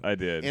 Right on. I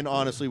did. And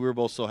honestly, we were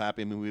both so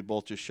happy. I mean, we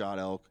both just shot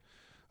elk.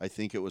 I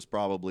think it was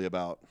probably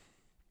about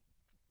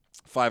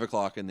 5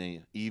 o'clock in the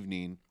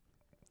evening.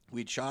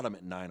 We'd shot them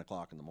at 9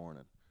 o'clock in the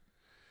morning.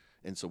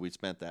 And so we'd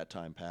spent that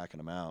time packing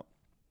them out.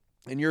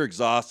 And you're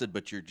exhausted,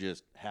 but you're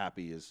just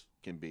happy as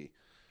can be.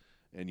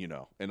 And,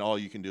 and all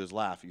you can do is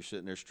laugh. You're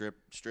sitting there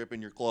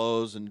stripping your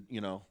clothes and,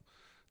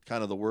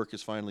 kind of the work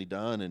is finally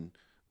done. And,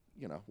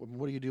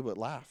 what do you do but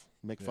laugh,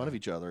 make fun of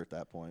each other at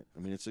that point? I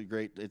mean, it's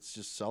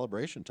just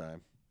celebration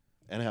time.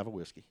 And have a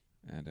whiskey.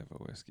 And have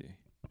a whiskey.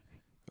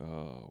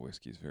 Oh,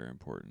 whiskey's very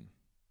important.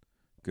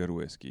 Good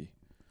whiskey.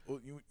 Well,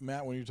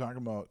 Matt, when you're talking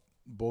about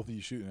both of you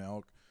shooting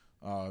elk,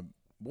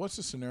 what's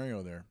the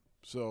scenario there?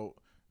 So,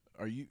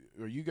 are you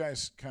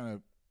guys kind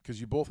of, because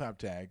you both have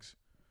tags,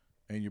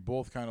 and you're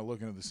both kind of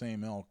looking at the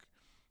same elk?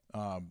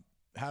 How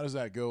does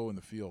that go in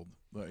the field?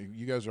 Like,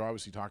 you guys are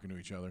obviously talking to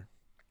each other.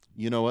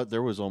 You know what?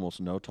 There was almost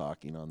no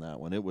talking on that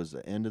one. It was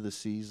the end of the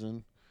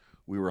season.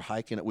 We were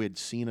hiking it. We had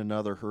seen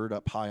another herd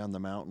up high on the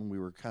mountain we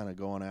were kind of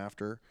going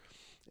after.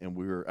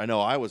 And I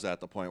know I was at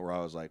the point where I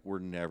was like, we're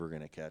never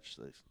going to catch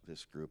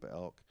this group of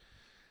elk.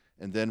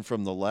 And then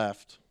from the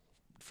left,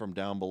 from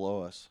down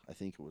below us, I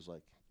think it was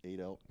like 8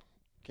 elk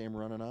came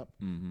running up.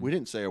 Mm-hmm. We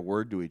didn't say a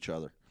word to each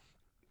other.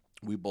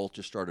 We both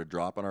just started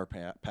dropping our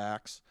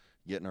packs,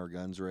 getting our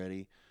guns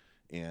ready,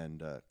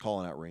 and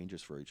calling out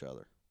ranges for each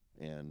other.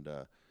 And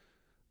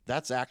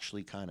that's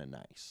actually kind of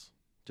nice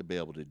to be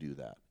able to do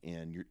that.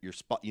 And you're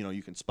spot,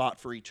 you can spot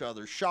for each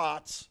other's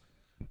shots.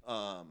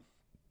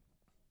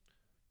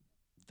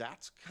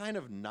 That's kind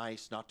of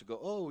nice not to go,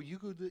 oh, you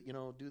go,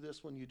 do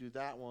this one, you do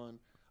that one.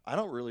 I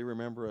don't really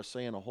remember us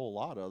saying a whole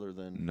lot other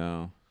than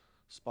No.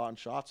 spotting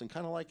shots. And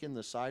kind of like in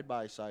the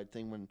side-by-side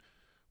thing,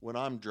 when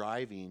I'm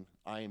driving,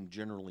 I am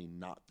generally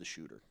not the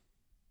shooter.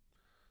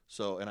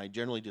 So, and I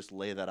generally just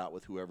lay that out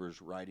with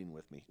whoever's riding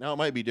with me. Now, it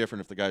might be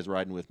different if the guy's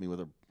riding with me with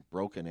a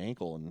broken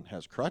ankle and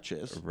has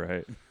crutches.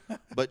 Right.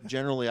 But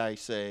generally, I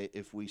say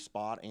if we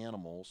spot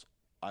animals,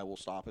 I will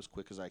stop as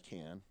quick as I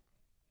can,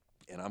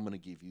 and I'm going to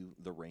give you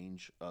the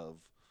range of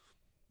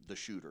the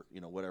shooter,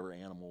 whatever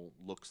animal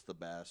looks the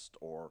best,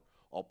 or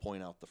I'll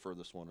point out the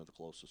furthest one or the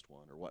closest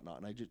one or whatnot.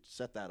 And I just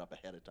set that up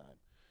ahead of time.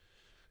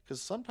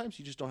 Because sometimes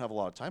you just don't have a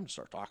lot of time to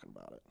start talking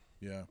about it.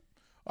 Yeah.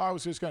 I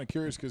was just kind of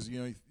curious because,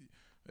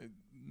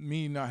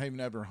 me not having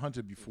ever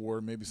hunted before,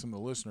 maybe some of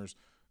the listeners,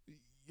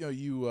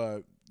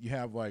 you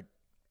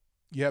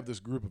have this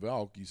group of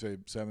elk, you say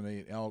 7,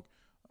 8 elk,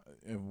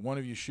 and one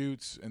of you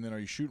shoots, and then are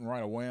you shooting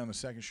right away on the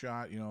second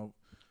shot,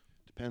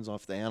 Depends on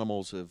if the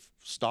animals have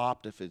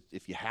stopped,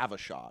 if you have a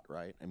shot,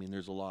 right? I mean,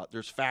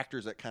 there's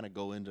factors that kind of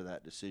go into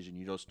that decision.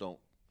 You just don't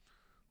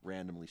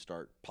randomly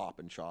start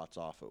popping shots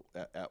off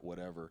at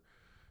whatever.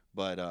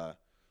 But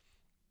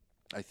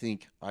I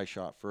think I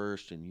shot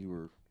first, and you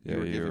were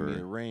giving me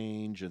the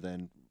range,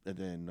 and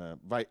then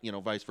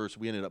vice versa.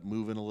 We ended up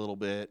moving a little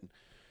bit.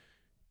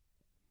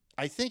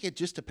 I think it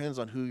just depends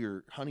on who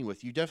you're hunting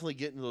with. You definitely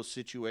get into those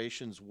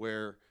situations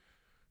where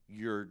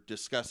you're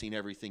discussing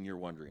everything you're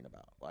wondering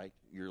about. Like,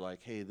 you're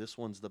like, hey, this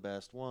one's the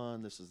best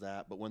one, this is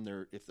that. But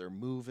if they're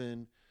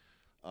moving,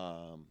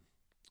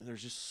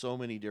 there's just so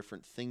many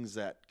different things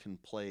that can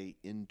play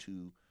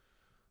into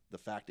the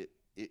fact that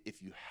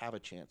if you have a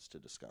chance to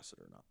discuss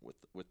it or not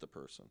with the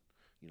person.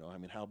 I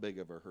mean, how big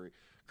of a hurry.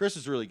 Chris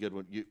is really good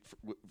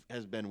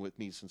has been with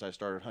me since I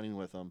started hunting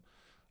with him.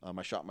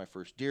 I shot my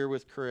first deer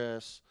with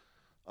Chris.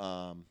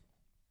 And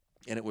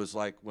it was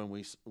like when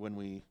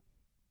we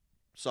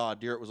saw a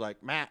deer, it was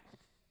like, Matt,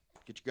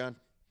 get your gun.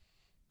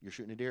 You're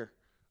shooting a deer,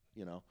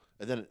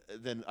 And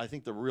then I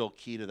think the real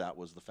key to that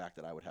was the fact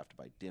that I would have to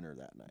buy dinner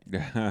that night.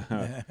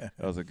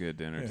 That was a good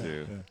dinner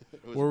too.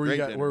 It was Where a were great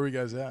dinner. where were you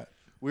guys at?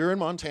 We were in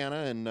Montana,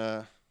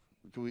 and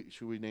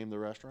should we name the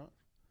restaurant?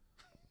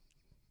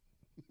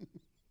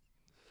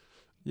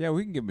 Yeah,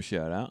 we can give him a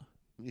shout out.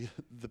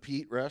 The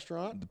Pete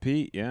Restaurant The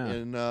Pete, yeah.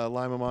 in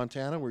Lima,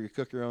 Montana, where you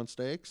cook your own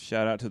steaks.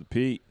 Shout out to the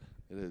Pete.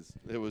 It is.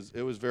 It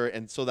was very,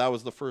 and so that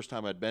was the first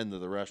time I'd been to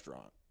the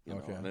restaurant.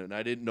 Okay. And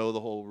I didn't know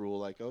the whole rule,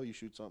 like, oh, you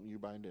shoot something, you're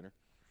buying dinner,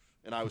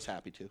 and I was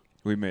happy to.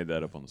 We made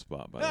that up on the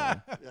spot, by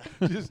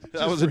the way.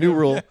 That was a new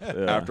rule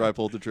Yeah. after I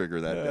pulled the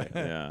trigger that day.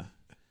 Yeah.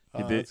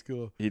 That's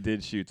cool. He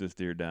did shoot this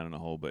deer down in a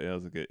hole, but it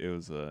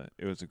was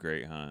a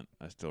great hunt.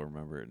 I still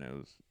remember it,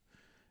 and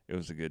it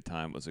was a good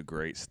time. It was a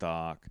great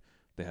stock.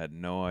 They had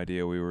no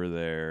idea we were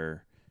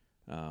there.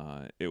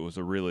 It was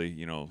a really,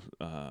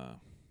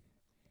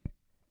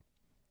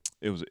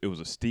 it was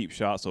a steep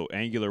shot, so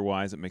angular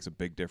wise it makes a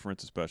big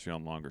difference, especially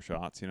on longer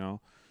shots,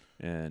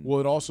 And Well,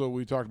 it also,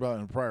 we talked about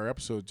in a prior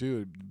episode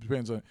too. It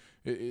depends on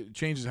it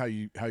changes how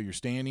you're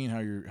standing, how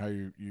you're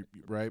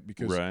right,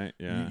 because right,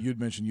 yeah, you'd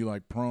mentioned you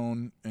like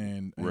prone,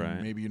 and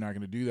Right. maybe you're not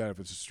going to do that if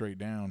it's a straight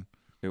down.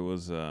 it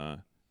was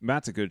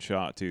Matt's a good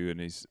shot too,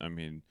 and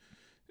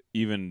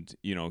even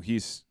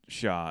he's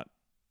shot.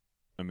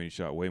 He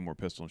shot way more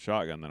pistol and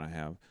shotgun than I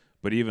have.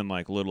 But even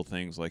like little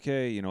things like,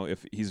 hey,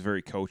 if he's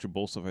very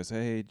coachable, so if I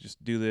say, hey,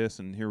 just do this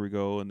and here we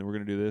go, and then we're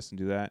gonna do this and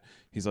do that,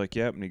 he's like,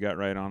 yep, and he got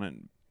right on it.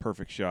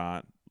 Perfect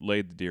shot,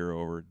 laid the deer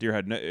over. Deer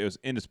it was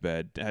in its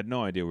bed, had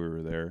no idea we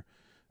were there.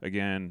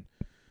 Again,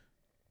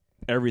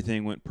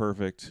 everything went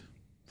perfect.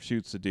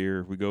 Shoots the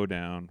deer, we go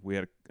down. We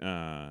had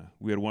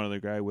one other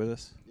guy with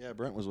us. Yeah,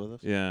 Brent was with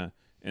us. Yeah,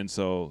 and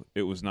so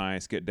it was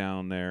nice. Get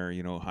down there,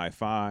 high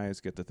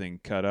fives, get the thing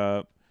cut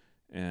up,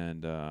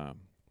 and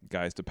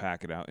guys to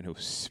pack it out. And it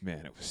was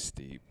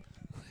steep.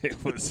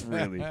 It was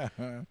really,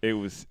 it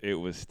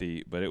was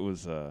steep, but it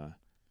was a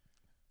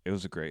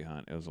great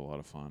hunt. It was a lot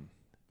of fun,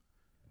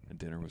 and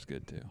dinner was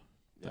good too.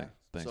 Yeah.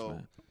 Thanks, so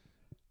Matt.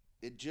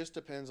 it just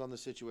depends on the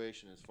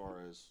situation as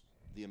far as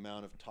the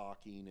amount of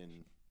talking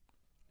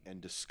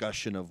and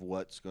discussion of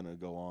what's going to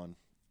go on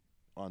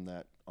when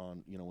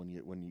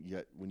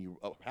you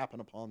happen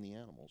upon the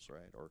animals,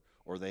 right,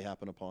 or they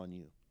happen upon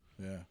you.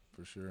 Yeah,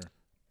 for sure.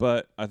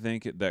 But I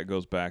think that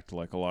goes back to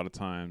like a lot of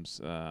times,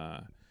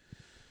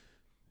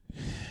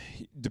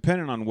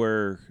 depending on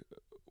where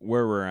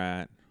we're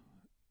at,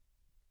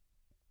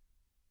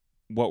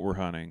 what we're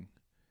hunting,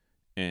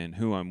 and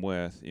who I'm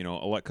with, a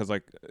lot, because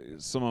like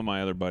some of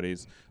my other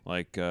buddies,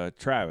 like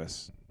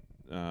Travis,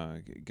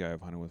 guy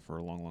I've hunted with for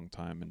a long, long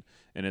time,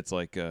 and it's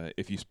like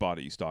if you spot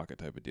it, you stalk it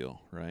type of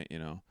deal, right?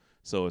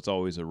 So it's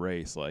always a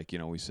race. Like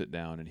we sit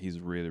down, and he's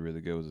really,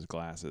 really good with his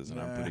glasses, and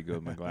I'm pretty good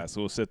with my glasses.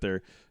 So we'll sit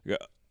there, go,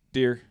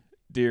 deer,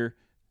 deer,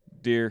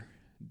 deer,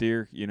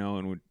 deer,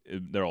 and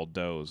they're all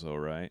does, though,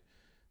 right?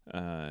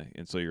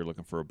 And so you're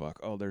looking for a buck.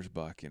 Oh, there's a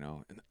buck, and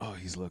oh,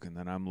 he's looking.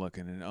 Then I'm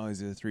looking, and oh,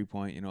 he's at a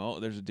 3-point. Oh,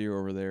 there's a deer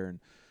over there,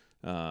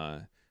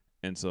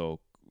 and so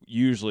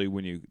usually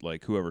when you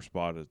like whoever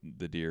spotted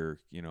the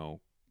deer,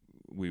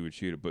 we would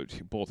shoot it.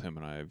 But both him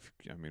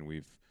and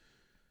we've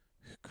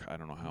I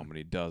don't know how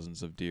many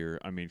dozens of deer.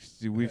 Holy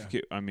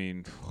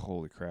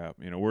crap!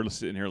 We're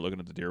sitting here looking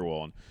at the deer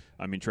wall,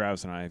 and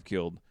Travis and I have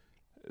killed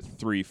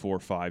 3, 4,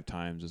 5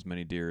 times as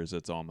many deer as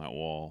that's on that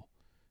wall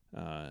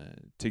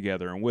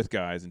together, and with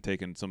guys, and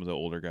taking some of the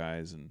older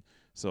guys. And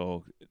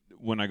so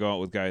when I go out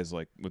with guys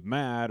like with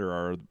Matt or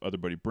our other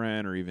buddy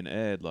Brent or even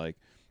Ed, like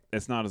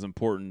it's not as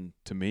important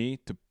to me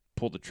to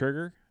pull the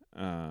trigger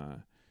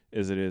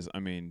as it is.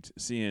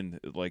 Seeing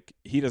like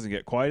he doesn't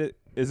get quite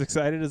as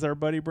excited as our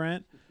buddy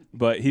Brent,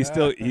 but he's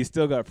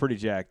still got pretty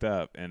jacked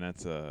up, and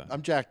that's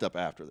I'm jacked up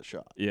after the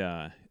shot.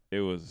 Yeah,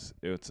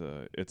 it's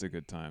a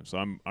good time. So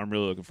I'm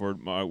really looking forward.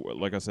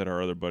 Like I said,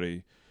 our other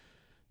buddy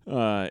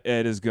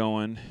Ed is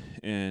going,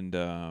 and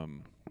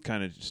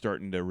kind of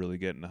starting to really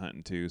get into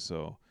hunting too.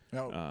 So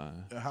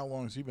how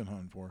long has he been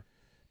hunting for?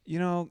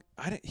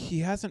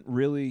 He hasn't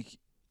really.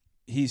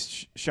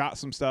 He's shot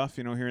some stuff,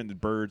 here in the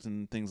birds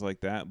and things like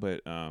that.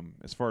 But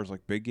as far as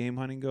like big game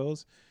hunting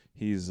goes,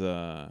 he's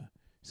kind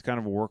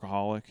of a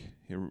workaholic.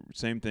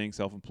 Same thing,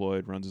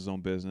 self-employed, runs his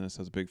own business,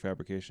 has a big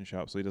fabrication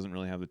shop, so he doesn't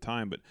really have the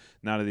time. But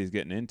now that he's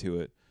getting into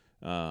it,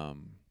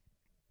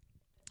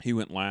 he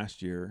went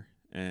last year,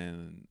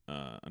 and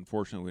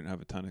unfortunately we didn't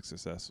have a ton of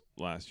success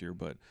last year.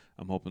 But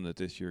I'm hoping that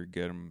this year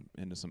get him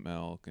into some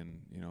elk,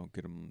 and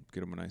get him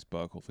a nice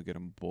buck. Hopefully get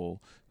him a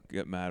bull,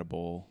 get Matt a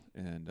bull,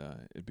 and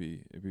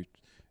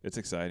it's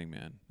exciting,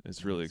 man.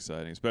 It's really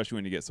exciting, especially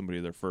when you get somebody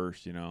there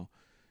first, and.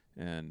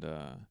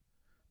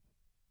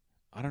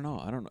 I don't know.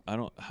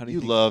 How do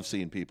you love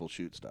seeing people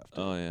shoot stuff? Too.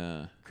 Oh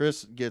yeah.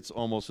 Chris gets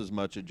almost as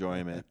much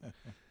enjoyment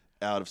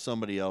out of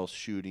somebody else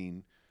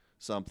shooting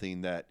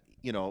something that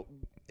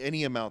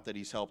any amount that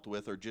he's helped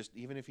with, or just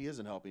even if he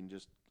isn't helping,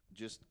 just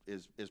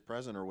is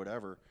present or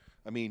whatever.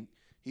 He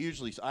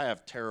usually. I'm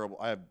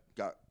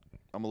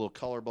a little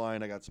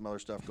colorblind. I got some other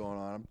stuff going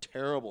on. I'm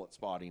terrible at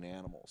spotting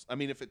animals.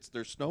 If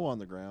there's snow on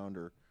the ground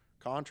or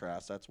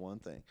contrast, that's one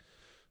thing.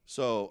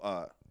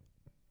 So.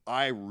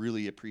 I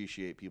really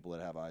appreciate people that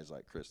have eyes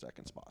like Chris that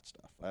can spot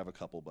stuff. I have a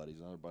couple buddies.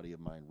 Another buddy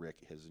of mine, Rick,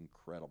 has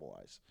incredible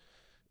eyes.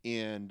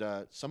 And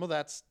some of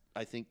that's,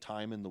 I think,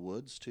 time in the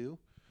woods, too.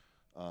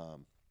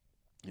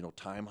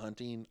 Time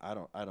hunting. I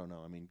don't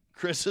know.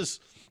 Chris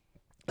is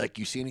like,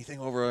 you see anything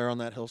over there on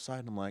that hillside?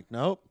 And I'm like,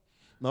 nope.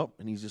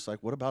 And he's just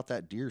like, what about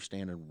that deer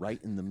standing right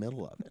in the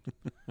middle of it?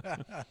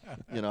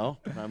 And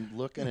I'm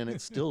looking, and it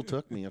still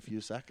took me a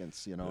few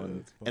seconds,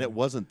 and it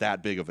wasn't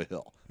that big of a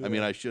hill.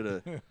 I should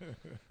have.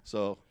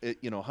 So,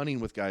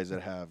 hunting with guys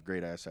that have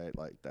great eyesight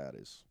like that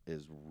is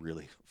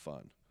really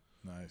fun.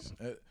 Nice.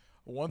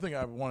 One thing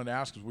I wanted to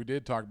ask is we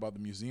did talk about the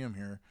museum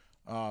here.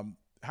 How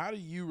do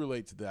you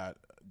relate to that?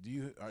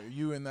 Are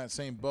you in that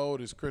same boat?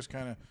 Is Chris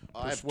kind of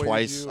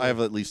persuaded you? I have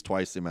at least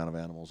twice the amount of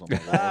animals on my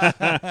wall.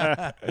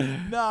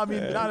 No,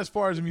 not as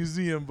far as a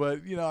museum,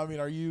 but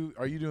are you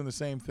doing the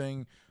same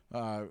thing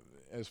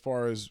as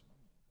far as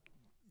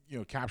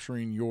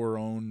capturing your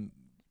own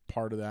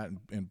part of that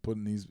and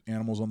putting these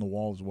animals on the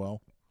wall as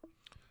well?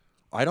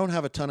 I don't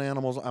have a ton of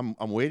animals. I'm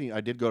waiting.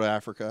 I did go to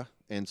Africa,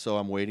 and so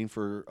I'm waiting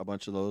for a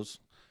bunch of those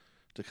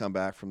to come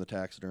back from the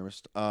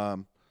taxidermist.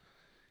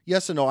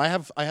 Yes and no. I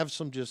have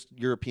some just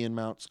European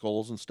mount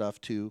skulls and stuff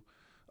too.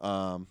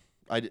 I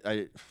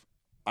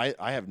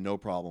have no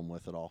problem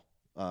with it all.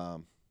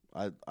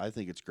 I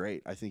think it's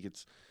great. I think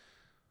it's.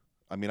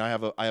 I mean, I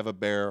have a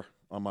bear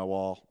on my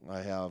wall.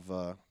 I have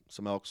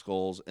some elk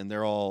skulls, and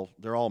they're all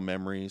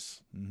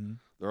memories. Mm-hmm.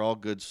 They're all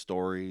good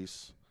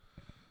stories.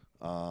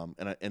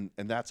 And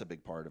that's a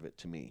big part of it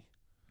to me.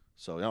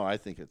 So I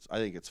think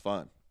it's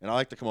fun, and I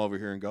like to come over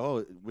here and go,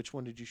 oh, which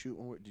one did you shoot?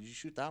 Did you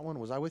shoot that one?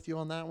 Was I with you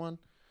on that one?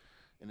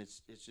 And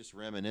it's just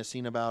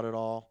reminiscing about it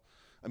all.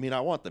 I mean,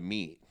 I want the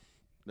meat.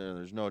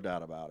 There's no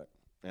doubt about it,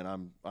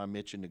 and I'm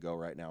itching to go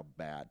right now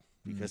bad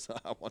because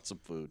I want some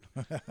food.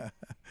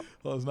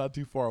 Well, it's not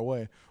too far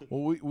away.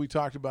 Well, we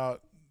talked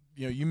about,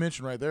 you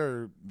mentioned right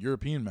there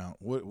European mount.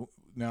 What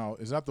now,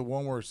 is that the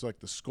one where it's like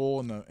the skull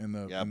and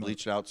the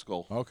Bleached out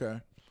skull.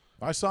 Okay.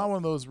 I saw one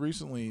of those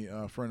recently,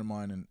 a friend of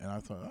mine, and I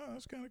thought, oh,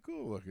 that's kind of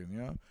cool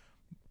looking.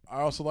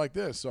 I also like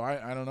this, so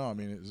I don't know. I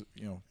mean, it's,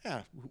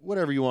 Yeah,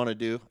 whatever you want to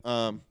do.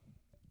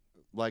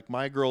 Like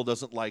my girl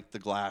doesn't like the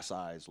glass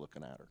eyes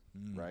looking at her,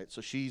 right? So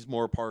she's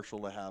more partial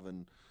to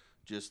having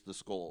just the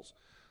skulls.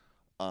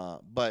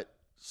 But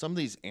some of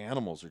these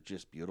animals are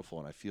just beautiful,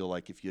 and I feel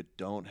like if you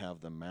don't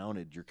have them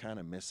mounted, you're kind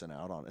of missing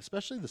out on it,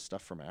 especially the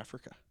stuff from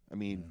Africa. I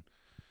mean,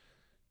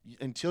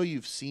 until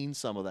you've seen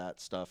some of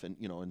that stuff and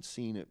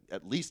seen it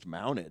at least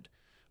mounted,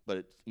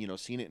 but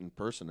seen it in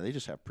person, they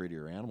just have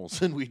prettier animals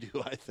than we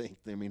do, I think.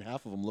 I mean,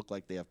 half of them look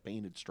like they have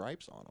painted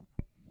stripes on them.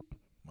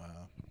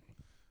 Wow.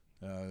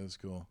 Yeah, that's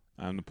cool.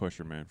 I'm the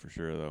pusher man for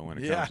sure, though. When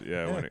it Yeah.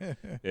 comes,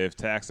 if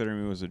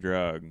taxidermy was a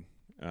drug,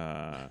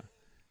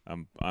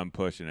 I'm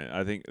pushing it.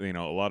 I think a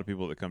lot of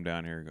people that come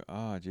down here go,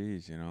 oh,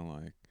 geez,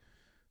 like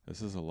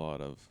this is a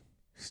lot of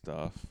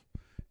stuff,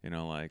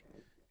 like,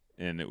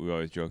 and we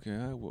always joke,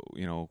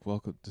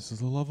 welcome. This is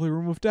the lovely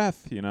room of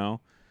death,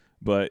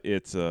 but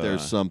it's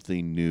there's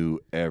something new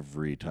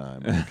every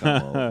time I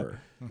come over.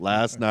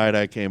 Last night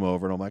I came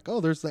over and I'm like, oh,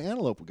 there's the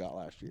antelope we got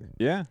last year.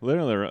 Yeah,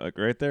 literally like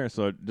right there.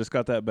 So I just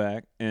got that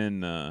back,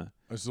 and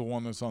This is the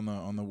one that's on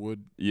the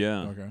wood.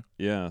 yeah, Okay.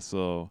 yeah.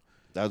 So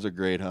That was a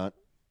great hunt.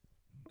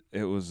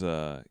 it was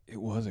a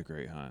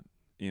great hunt,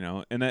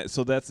 and that's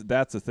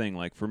the thing.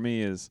 Like for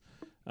me is,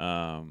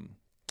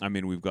 I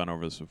mean, we've gone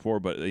over this before,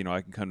 but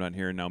I can come down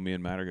here and now me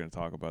and Matt are going to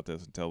talk about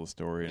this and tell the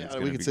story. And it's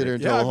we gonna can be sit here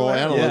great. and tell the whole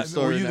antelope Yeah.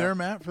 story. Were you now. there,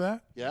 Matt, for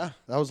that? Yeah,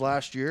 that was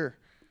last year,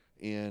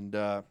 and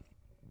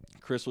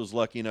Chris was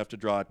lucky enough to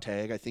draw a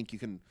tag. I think you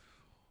can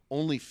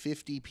only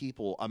 50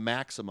 people, a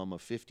maximum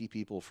of 50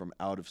 people from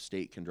out of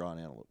state can draw an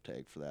antelope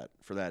tag for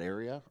that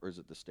area, or is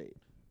it the state?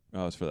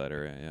 Oh, it's for that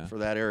area, yeah. For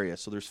that area.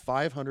 So there's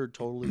 500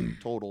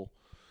 total.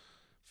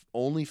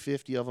 Only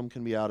 50 of them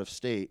can be out of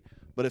state.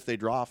 But if they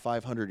draw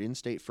 500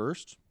 in-state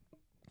first,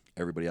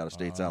 everybody out of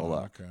state's out of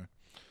luck. Okay.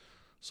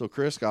 So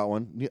Chris got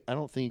one. I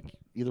don't think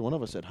either one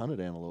of us had hunted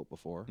antelope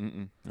before.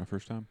 Our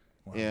first time.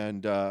 Wow.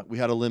 And we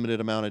had a limited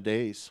amount of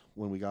days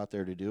when we got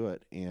there to do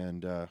it.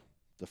 And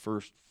the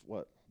first,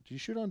 did you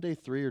shoot on day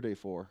 3 or day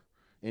 4?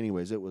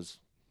 Anyways, it was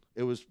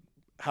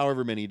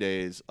however many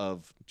days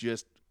of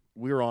just,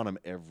 we were on them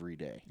every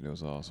day. It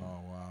was awesome.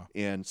 Oh, wow.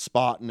 And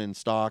spotting and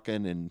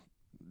stalking and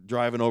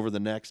driving over the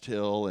next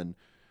hill. And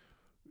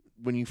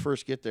when you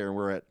first get there,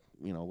 we're at,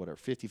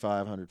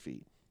 5,500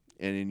 feet.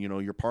 And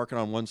you're parking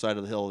on one side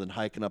of the hill and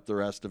hiking up the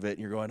rest of it. And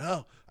you're going,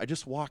 oh, I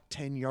just walked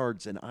 10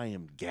 yards and I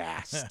am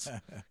gassed.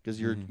 Because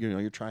you're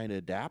trying to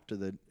adapt to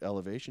the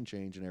elevation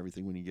change and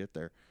everything when you get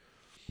there.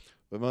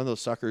 But one of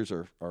those suckers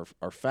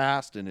are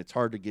fast, and it's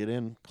hard to get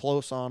in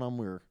close on them.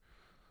 We're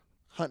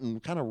hunting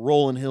kind of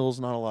rolling hills,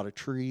 not a lot of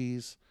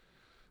trees.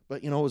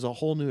 But, it was a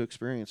whole new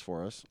experience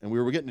for us. And we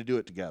were getting to do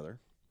it together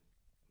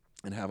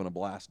and having a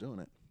blast doing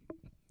it.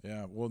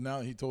 Yeah. Well, now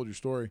that he told your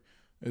story,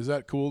 is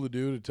that cool to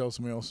do, to tell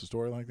somebody else's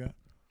story like that?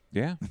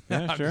 Yeah,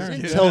 sure.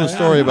 Yeah. Tell the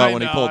story about I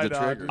when he know, pulled I the know.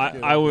 trigger.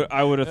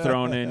 I would have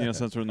thrown in,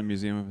 since we're in the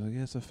museum, I'd be like,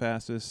 yeah, it's the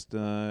fastest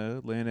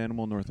land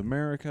animal in North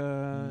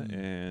America,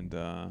 and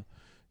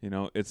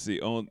it's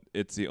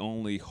the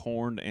only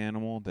horned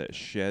animal that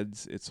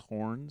sheds its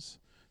horns.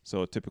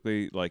 So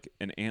typically, like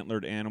an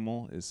antlered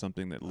animal is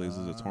something that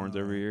loses its horns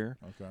every year.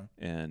 Okay.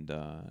 And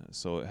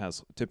so it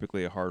has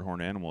typically a hard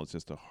horn animal. It's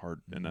just a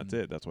hard, and that's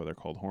it. That's why they're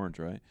called horns,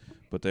 right?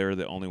 But they're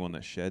the only one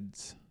that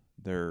sheds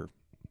their,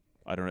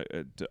 I don't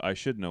know, I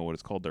should know what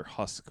it's called, their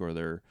husk or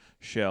their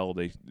shell.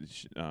 They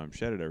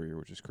shed it every year,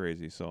 which is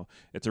crazy. So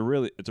it's a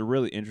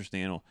really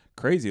interesting animal,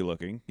 crazy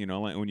looking.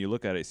 Like when you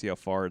look at it, see how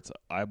far its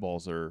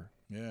eyeballs are.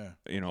 Yeah.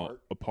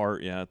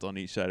 Apart. Yeah, it's on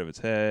each side of its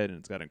head, and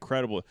it's got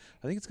incredible.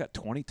 I think it's got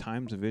 20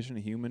 times the vision a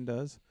human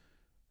does.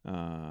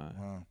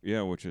 Wow.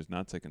 Yeah, which is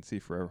nuts. They can see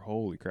forever.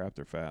 Holy crap,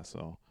 they're fast.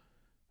 So,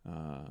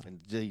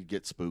 And you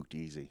get spooked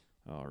easy.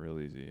 oh,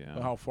 real easy. Yeah.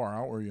 Well, how far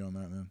out were you on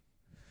that then?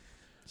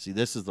 See,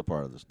 this is the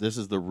part of this. This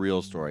is the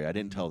real story. I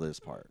didn't tell this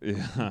part.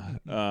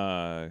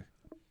 Yeah.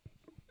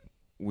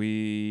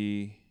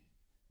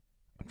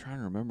 I'm trying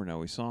to remember now.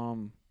 We saw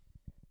him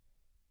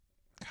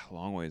a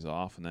long ways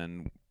off, and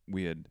then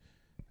we had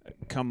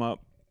come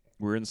up.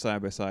 We were in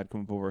side by side,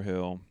 come up over a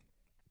hill,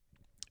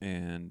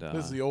 and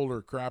This is the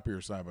older,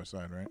 crappier side by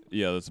side, right?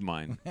 yeah, that's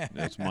mine.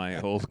 That's my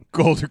old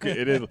older.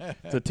 It is.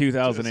 It's a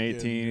 2018.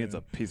 Just kidding, It's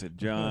a piece of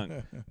junk.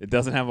 It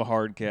doesn't have a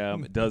hard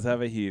cab. It does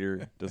have a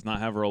heater. Does not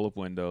have roll up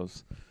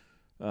windows.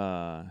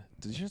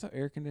 Does yours have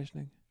air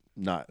conditioning?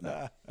 Not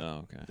no. Oh,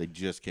 okay. They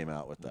just came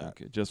out with that.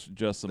 Okay, just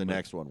some The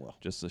next one will.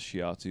 just the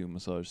shiatsu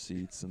massage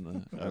seats and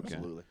the okay.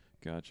 Absolutely.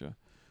 Gotcha.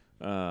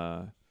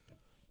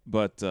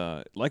 But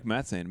like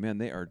Matt's saying, man,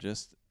 they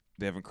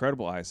have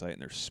incredible eyesight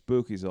and they're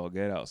spooky as all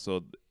get out.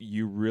 So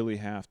you really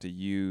have to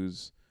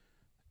use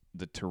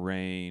the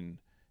terrain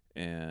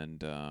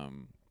and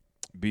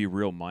be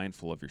real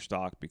mindful of your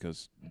stock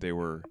because they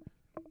were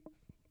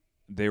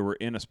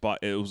in a spot.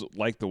 It was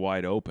like the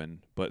wide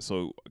open, but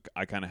so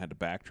I kind of had to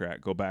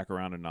backtrack, go back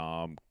around a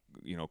knob,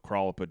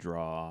 crawl up a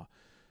draw.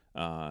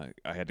 I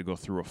had to go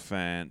through a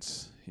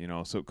fence,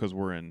 so because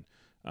we're in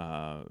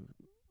BLM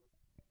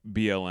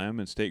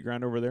and state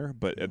ground over there,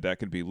 but that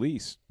could be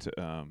leased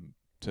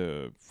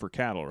for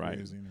cattle, right?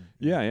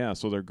 Yeah.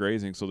 So they're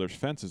grazing. So there's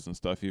fences and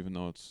stuff, even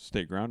though it's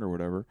state ground or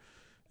whatever.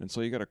 And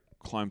so you got to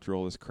climb through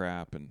all this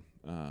crap and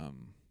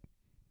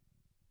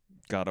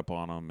got up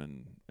on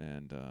them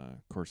and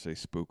of course they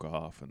spook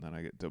off and then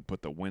I get to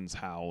put the winds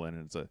howling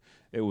and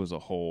it was a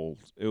whole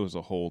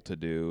to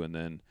do. And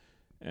then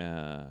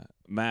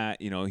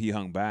Matt, he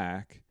hung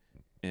back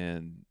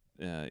and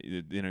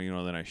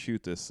then I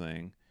shoot this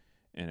thing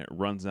and it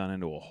runs down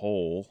into a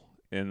hole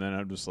and then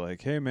I'm just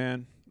like, hey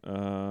man,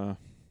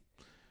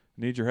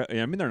 need your help.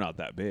 I mean, they're not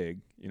that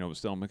big, but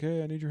still I'm like,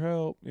 hey, I need your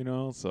help,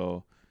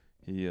 so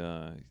he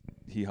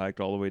hiked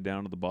all the way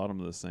down to the bottom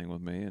of this thing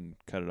with me and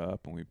cut it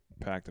up and we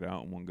packed it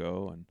out in one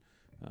go and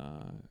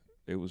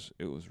it was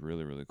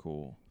really, really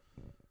cool.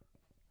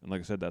 And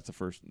like I said, that's the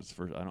first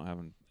I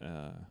don't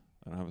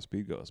have a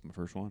speed ghost. My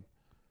first one.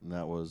 And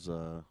that was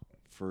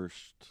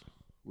first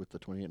with the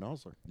 28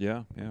 Nosler.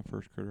 Yeah,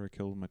 first critter I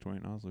killed with my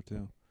 28 Nosler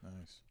too.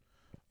 Nice.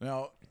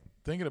 Now,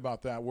 thinking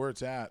about that, where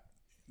it's at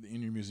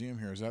in your museum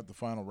here, is that the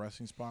final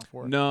resting spot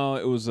for it? No,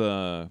 it was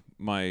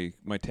my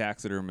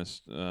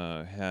taxidermist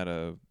had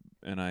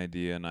an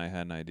idea and I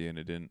had an idea and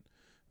we didn't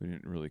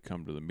really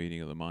come to the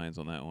meeting of the minds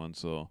on that one.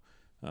 So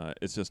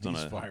it's just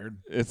He's fired.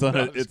 It's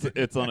on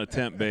it's on a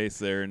tent base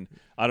there, and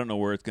I don't know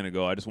where it's going to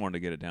go. I just wanted to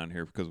get it down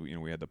here because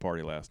we had the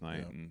party last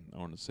night, and I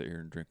wanted to sit here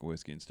and drink a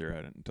whiskey and stare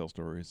at it and tell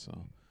stories.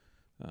 So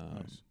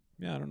Nice.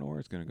 yeah, I don't know where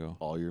it's going to go.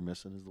 All you're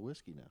missing is the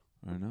whiskey now.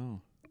 I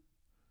know.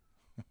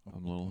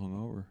 I'm a little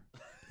hungover.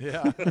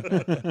 Yeah.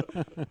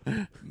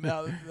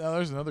 now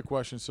there's another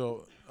question.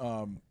 So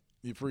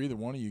for either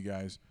one of you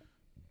guys,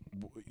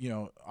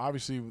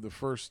 obviously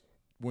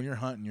when you're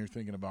hunting, you're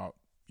thinking about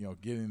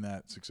getting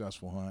that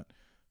successful hunt.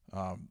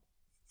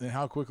 And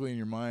how quickly in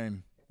your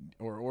mind,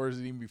 or is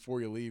it even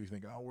before you leave, you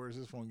think, oh, where's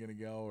this one going to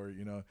go, or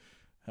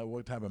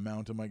what type of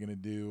mount am I going to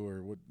do,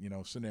 or what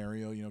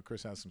scenario?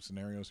 Chris has some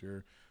scenarios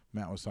here.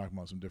 Matt was talking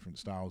about some different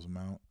styles of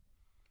mount.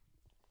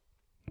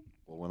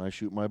 Well, when I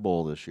shoot my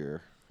bull this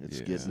year,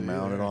 it's getting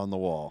mounted on the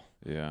wall.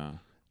 Yeah.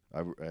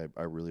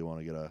 I really want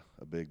to get a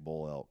big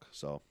bull elk,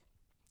 so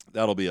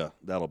that'll be a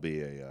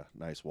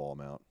nice wall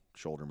mount,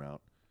 shoulder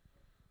mount.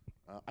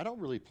 I don't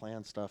really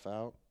plan stuff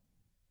out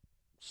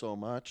so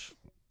much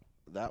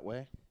that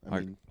way. I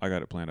mean, I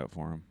got it planned out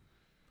for him.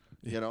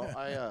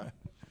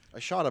 I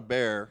shot a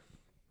bear,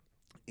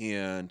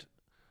 and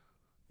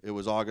it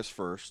was August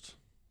 1st,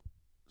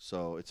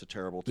 so it's a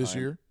terrible time. This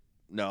year?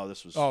 No,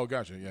 this was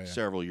gotcha. Yeah.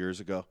 several years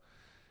ago.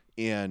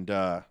 And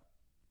I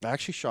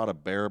actually shot a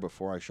bear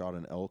before I shot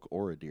an elk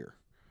or a deer,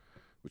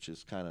 which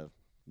is kind of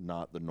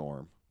not the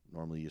norm.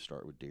 Normally you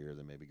start with deer,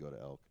 then maybe go to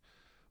elk.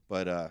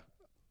 But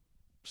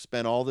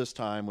spent all this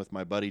time with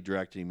my buddy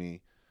directing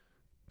me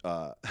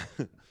on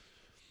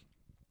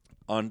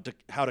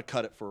how to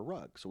cut it for a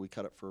rug. So we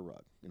cut it for a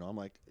rug. I'm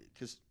like,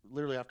 because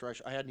literally after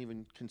I hadn't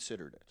even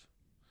considered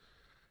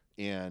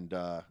it. And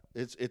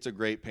it's a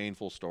great,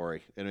 painful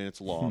story. I mean,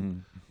 it's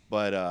long.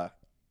 But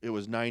it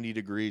was 90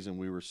 degrees, and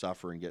we were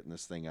suffering getting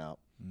this thing out.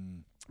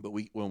 But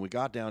when we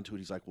got down to it,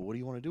 he's like, well, what do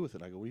you want to do with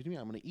it? I go, what do you mean?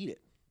 I'm going to eat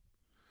it.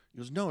 He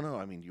goes, no.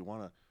 I mean, do you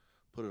want to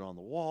put it on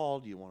the wall?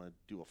 Do you want to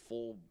do a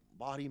full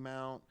body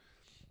mount?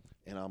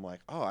 And I'm like,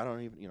 oh, I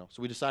don't even,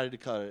 So we decided to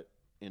cut it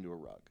into a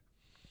rug.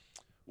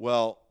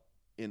 Well,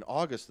 in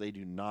August, they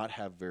do not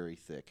have very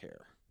thick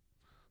hair.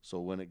 So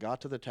when it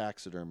got to the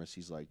taxidermist,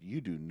 he's like, you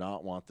do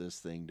not want this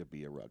thing to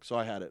be a rug. So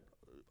I had it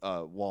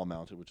wall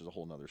mounted, which is a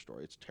whole nother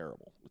story. It's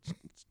terrible.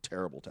 It's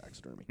terrible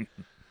taxidermy.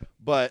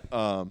 But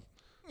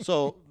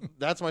so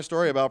that's my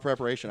story about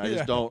preparation.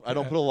 I don't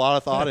put a lot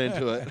of thought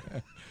into it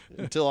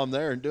until I'm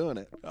there and doing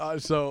it.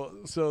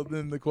 So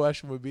then the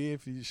question would be,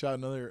 if you shot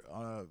another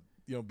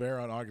bear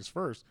on August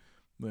 1st,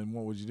 then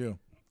what would you do?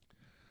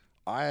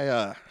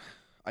 I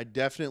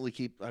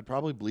definitely I'd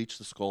probably bleach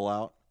the skull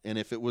out, and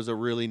if it was a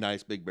really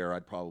nice big bear,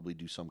 I'd probably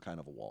do some kind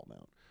of a wall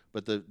mount.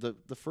 but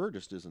the fur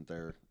just isn't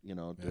there, you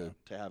know, Yeah.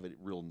 to have a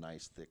real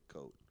nice thick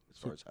coat as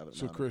far as having it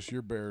So, mounted. Chris,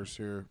 your bears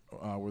here,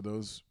 were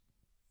those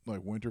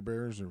like winter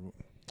bears or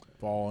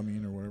fall, I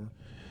mean, or whatever?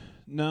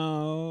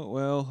 No,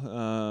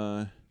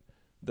 well,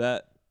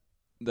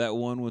 that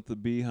one with the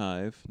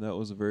beehive, that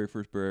was the very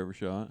first bear I ever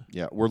shot.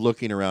 Yeah, we're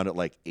looking around at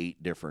like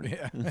 8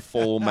 different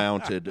full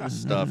mounted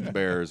stuffed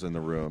bears in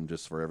the room,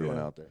 just for everyone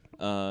out there.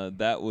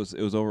 It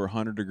was over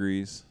 100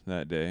 degrees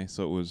that day,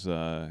 so it was.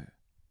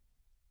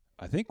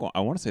 I think I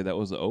want to say that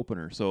was the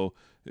opener. So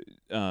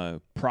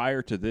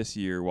prior to this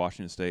year,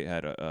 Washington State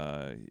had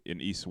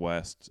an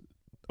east-west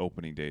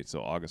opening date.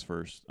 So August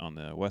 1st on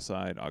the west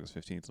side, August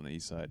 15th on the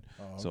east side.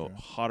 Oh, So okay.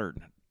 hotter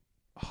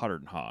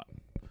than hot.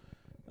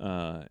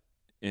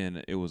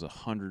 And it was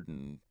 100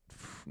 and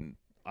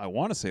I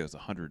want to say it was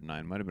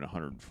 109. Might have been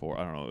 104.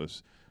 I don't know.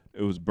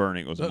 It was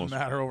burning. It was Doesn't the most.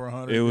 matter over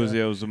 100. It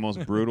was the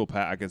most brutal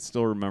pack. I can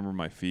still remember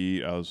my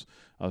feet. I was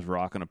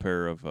rocking a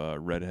pair of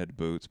redhead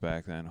boots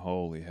back then.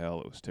 Holy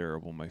hell, it was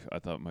terrible. I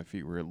thought my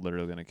feet were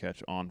literally going to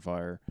catch on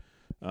fire.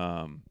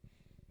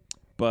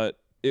 But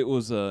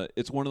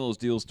it's one of those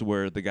deals to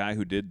where the guy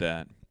who did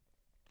that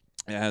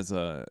had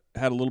a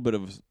little bit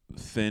of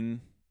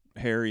thin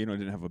hair. You know,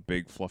 didn't have a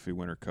big fluffy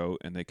winter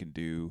coat, and they can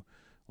do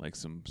like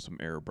some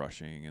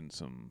airbrushing and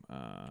some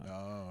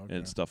okay.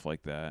 and stuff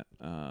like that.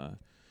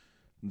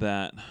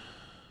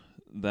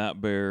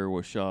 That bear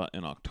was shot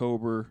in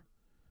October.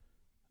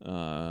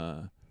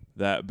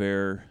 That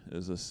bear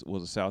was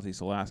a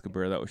Southeast Alaska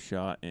bear that was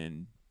shot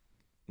in,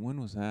 when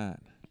was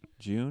that?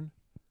 June?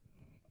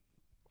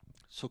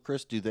 So,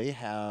 Chris, do they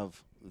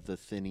have the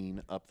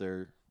thinning up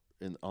there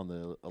on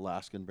the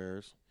Alaskan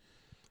bears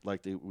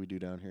like we do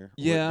down here?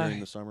 Yeah.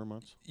 During the summer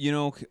months? You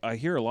know, I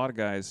hear a lot of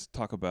guys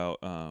talk about,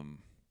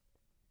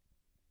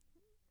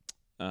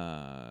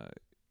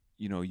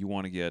 you know, you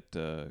want to get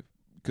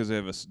because they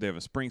have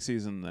a spring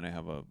season, then they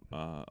have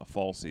a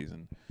fall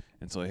season,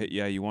 and so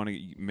you want to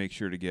make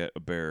sure to get a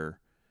bear,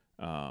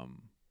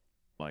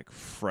 like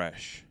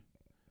fresh,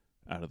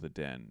 out of the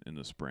den in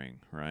the spring,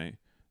 right?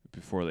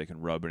 Before they can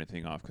rub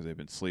anything off because they've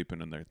been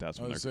sleeping and that's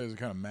I when was saying it's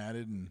kind of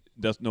matted and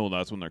that's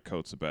when their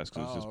coat's the best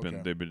because okay.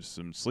 they've been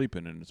some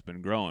sleeping and it's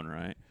been growing,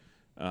 right?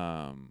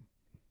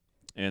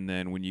 And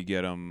then when you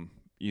get them,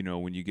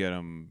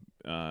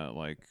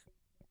 like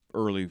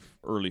early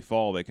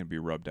fall, they can be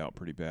rubbed out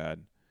pretty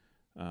bad.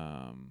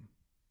 And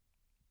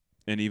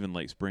even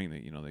late spring,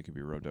 they can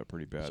be rubbed out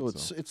pretty bad. So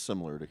it's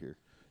similar to here.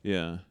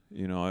 Yeah,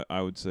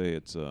 I would say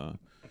it's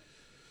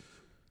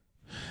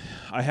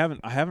I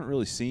haven't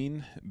really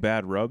seen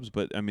bad rubs,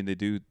 but I mean they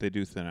do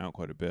thin out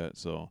quite a bit.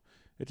 So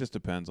it just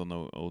depends on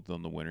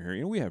the winter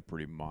here. We have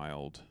pretty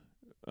mild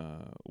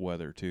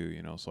weather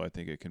too, so I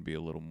think it can be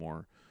a little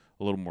more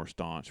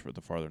staunch for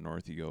the farther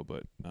north you go.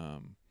 But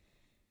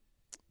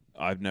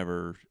I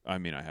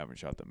haven't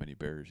shot that many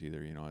bears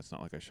either. It's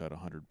not like I shot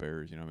 100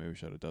 bears. Maybe I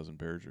shot a dozen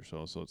bears or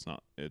so. So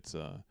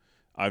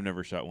I've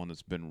never shot one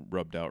that's been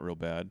rubbed out real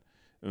bad.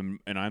 And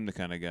I'm the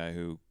kind of guy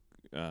who,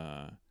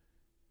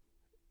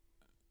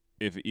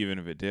 even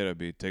if it did, I'd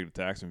be taking a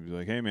taxi and be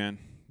like, "Hey man,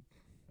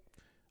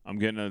 I'm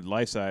getting a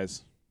life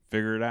size.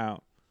 Figure it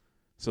out."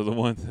 So the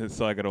one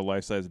so I got a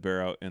life size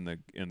bear out in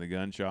the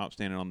gun shop,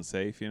 standing on the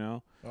safe,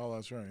 Oh,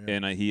 that's right. Yeah.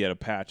 And he had a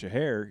patch of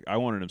hair. I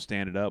wanted him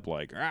standing up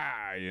like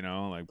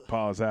like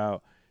paws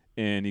out.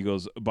 And he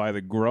goes, by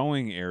the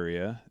growing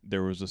area,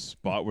 there was a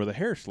spot where the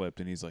hair slipped.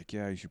 And he's like,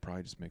 "Yeah, you should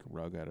probably just make a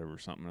rug out of it or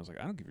something." And I was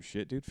like, "I don't give a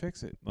shit, dude.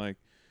 Fix it." Like,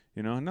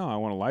 no, I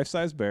want a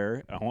life-size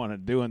bear. I want to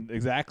do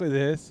exactly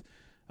this.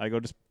 I go,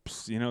 just,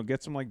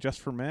 get some, like, Just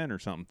for Men or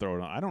something, throw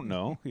it on. I don't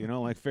know,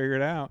 like, figure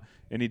it out.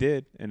 And he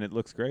did, and it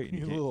looks great.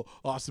 A little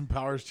Austin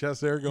Powers chest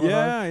hair going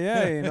on.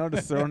 Yeah,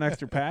 just throw an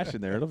extra patch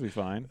in there. It'll be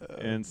fine.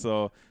 And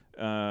so,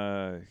 it's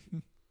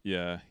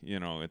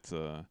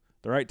the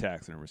right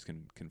taxidermist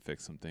can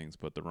fix some things,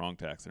 but the wrong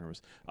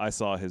taxidermist. I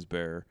saw his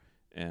bear,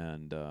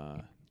 and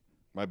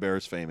my bear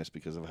is famous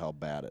because of how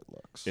bad it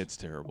looks. it's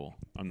terrible.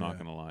 I'm not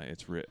gonna lie.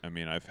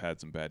 I've had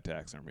some bad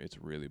taxidermy. It's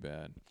really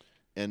bad.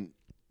 And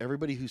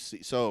everybody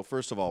so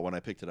first of all, when I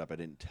picked it up, I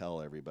didn't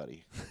tell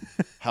everybody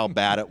how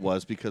bad it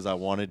was because I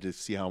wanted to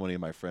see how many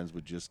of my friends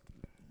would just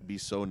be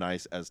so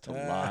nice as to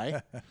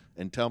lie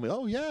and tell me,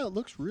 "Oh yeah, it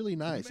looks really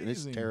nice," and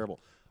it's terrible.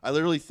 I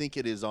literally think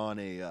it is on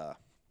a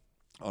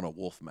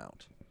wolf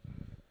mount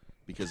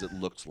because it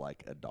looks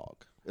like a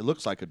dog. It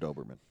looks like a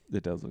Doberman.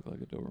 It does look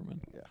like a Doberman.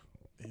 Yeah.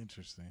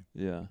 Interesting.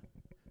 Yeah,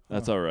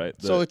 that's all right.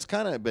 So it's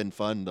kind of been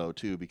fun though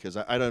too because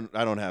I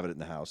don't have it in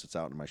the house. It's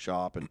out in my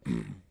shop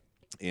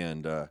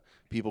and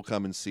people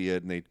come and see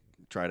it and they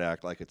try to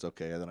act like it's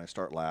okay. And then I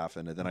start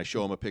laughing and then I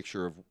show them a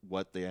picture of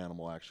what the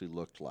animal actually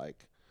looked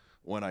like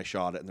when I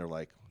shot it, and they're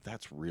like,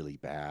 "That's really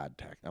bad."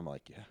 I'm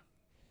like, "Yeah,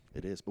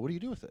 it is." But what do you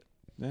do with it?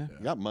 Yeah.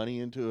 You got money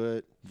into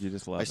it. You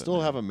just love I it.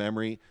 still have a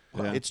memory.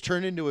 Yeah. It's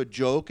turned into a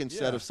joke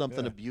instead of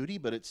something yeah. of beauty,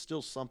 but it's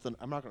still something.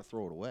 I'm not going to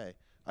throw it away.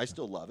 I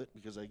still love it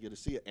because I get to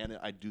see it, and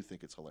I do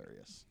think it's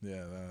hilarious.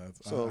 Yeah,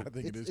 So I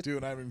think it is too,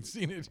 and I haven't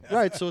seen it.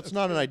 Right, so it's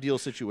not an ideal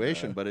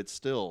situation, but it's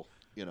still,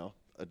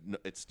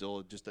 it's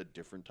still just a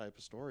different type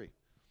of story.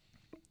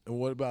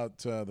 what about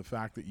the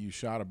fact that you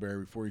shot a bear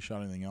before you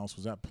shot anything else?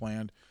 Was that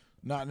planned?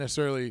 Not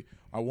necessarily,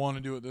 I want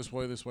to do it this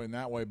way, and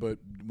that way, but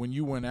when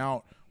you went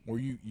out, were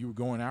you were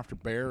going after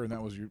bear, and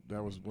that was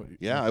what?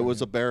 Yeah, it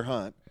was a bear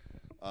hunt.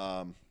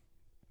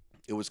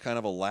 It was kind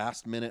of a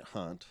last-minute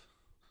hunt.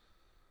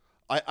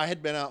 I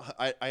had been out.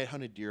 I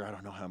hunted deer. I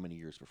don't know how many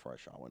years before I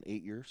shot one.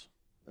 8 years,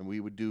 and we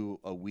would do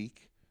a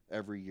week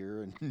every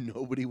year, and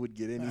nobody would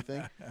get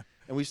anything.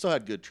 And we still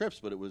had good trips,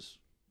 but it was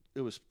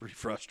pretty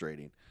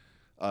frustrating.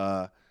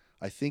 I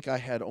think I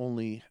had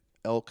only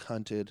elk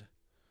hunted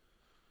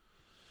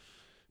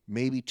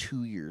maybe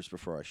 2 years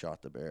before I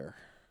shot the bear.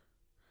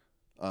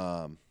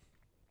 I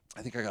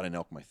think I got an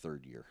elk my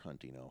third year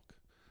hunting elk.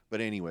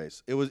 But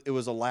anyways, it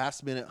was a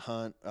last-minute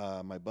hunt.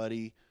 My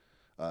buddy,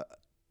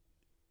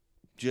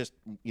 just,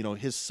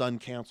 his son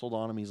canceled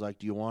on him. He's like,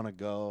 do you want to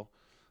go?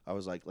 I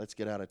was like, let's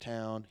get out of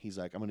town. He's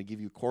like, I'm going to give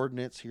you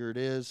coordinates. Here it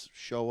is.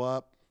 Show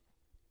up.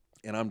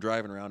 And I'm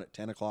driving around at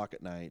 10 o'clock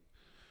at night.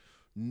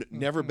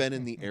 Never been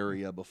in the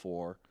area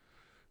before.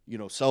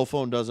 Cell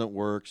phone doesn't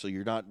work, so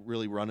you're not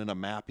really running a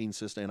mapping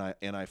system.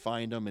 And I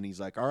find him, and he's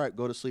like, all right,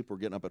 go to sleep. We're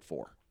getting up at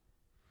 4.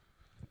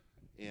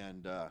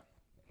 And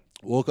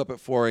woke up at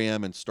 4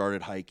 a.m. and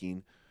started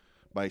hiking.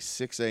 By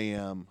 6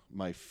 a.m.,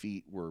 my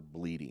feet were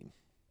bleeding.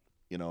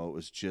 It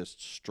was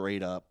just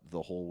straight up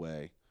the whole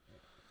way.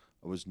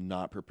 I was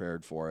not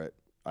prepared for it.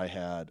 I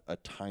had a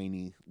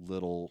tiny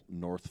little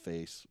North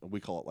Face. We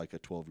call it like a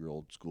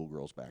 12-year-old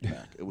schoolgirl's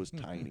backpack. It was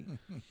tiny.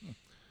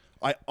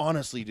 I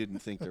honestly didn't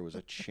think there was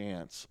a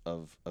chance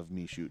of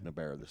me shooting a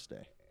bear this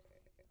day.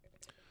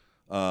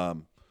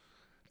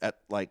 At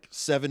like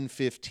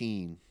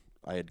 7:15,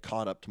 I had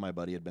caught up to my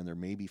buddy. Had been there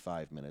maybe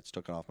 5 minutes.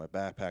 Took it off my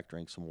backpack,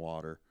 drank some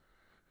water,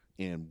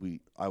 and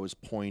I was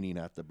pointing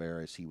at the bear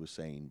as he was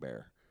saying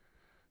bear.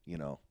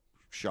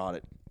 Shot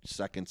it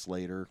seconds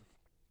later,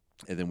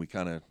 and then we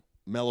kind of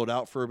mellowed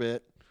out for a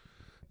bit,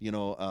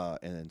 and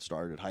then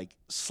started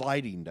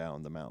sliding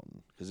down the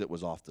mountain because it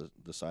was off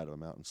the side of a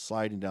mountain,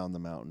 sliding down the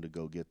mountain to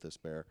go get this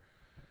bear.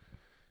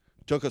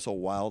 Took us a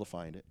while to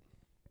find it,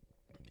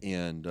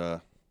 and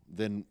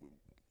then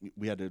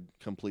we had to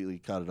completely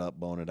cut it up,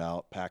 bone it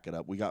out, pack it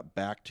up. We got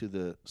back to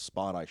the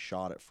spot I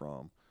shot it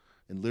from,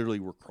 and literally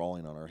we're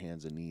crawling on our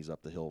hands and knees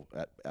up the hill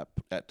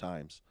at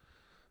times,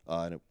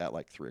 at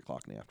like 3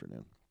 o'clock in the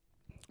afternoon.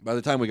 By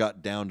the time we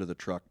got down to the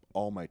truck,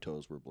 all my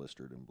toes were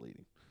blistered and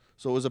bleeding.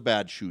 So it was a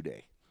bad shoe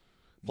day.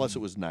 Plus it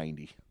was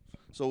 90.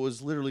 So it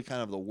was literally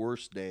kind of the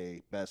worst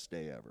day, best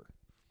day ever.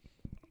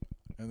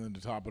 And then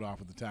to top it off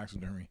with the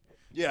taxidermy.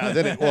 Yeah,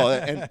 then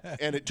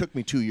and it took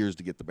me 2 years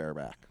to get the bear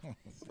back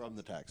from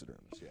the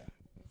taxidermist. Yeah.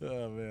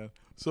 Oh man.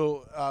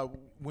 So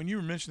when you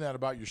were mentioning that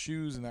about your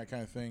shoes and that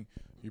kind of thing,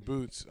 your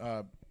boots,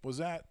 was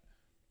that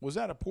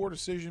a poor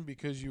decision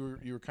because you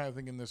were kind of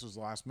thinking this was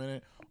last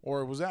minute,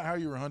 or was that how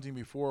you were hunting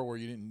before, where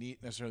you didn't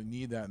necessarily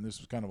need that, and this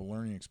was kind of a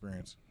learning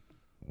experience?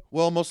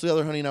 Well, most of the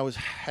other hunting I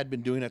had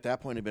been doing at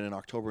that point had been in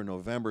October and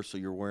November, so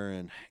you're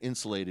wearing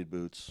insulated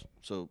boots,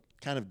 so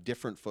kind of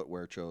different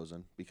footwear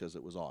chosen because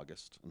it was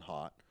August and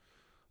hot.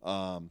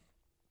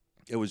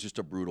 It was just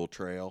a brutal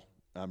trail.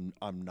 I'm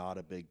not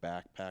a big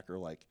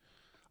backpacker. Like,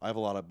 I have a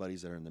lot of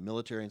buddies that are in the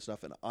military and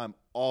stuff, and I'm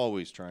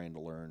always trying to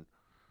learn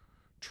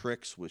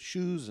tricks with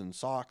shoes and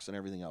socks and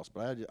everything else.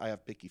 But I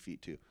have picky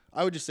feet too.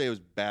 I would just say it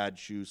was bad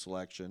shoe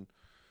selection,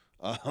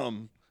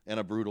 and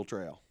a brutal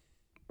trail.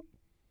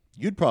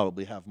 You'd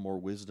probably have more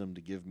wisdom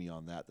to give me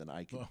on that than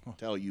I can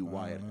tell you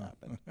why it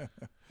happened.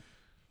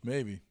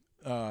 Maybe.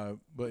 But,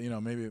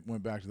 maybe it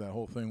went back to that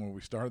whole thing where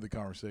we started the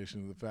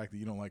conversation with the fact that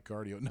you don't like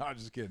cardio. No, I'm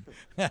just kidding.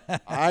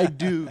 I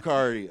do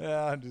cardio.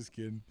 Yeah, I'm just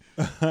kidding.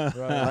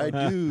 Right. I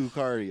do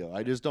cardio.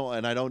 I just don't,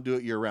 and I don't do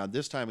it year round.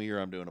 This time of year,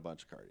 I'm doing a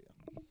bunch of cardio.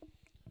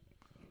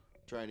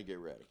 Trying to get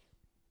ready.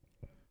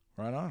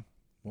 Right on.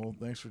 Well,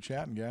 thanks for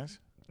chatting, guys.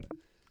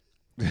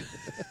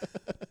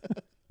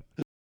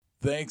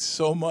 Thanks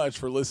so much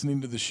for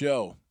listening to the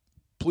show.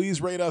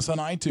 Please rate us on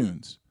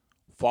iTunes.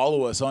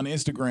 Follow us on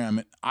Instagram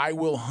at I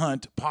Will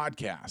Hunt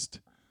Podcast.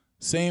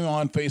 Same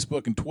on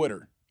Facebook and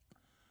Twitter.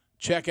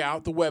 Check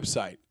out the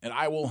website at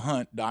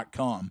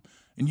iwillhunt.com.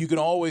 And you can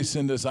always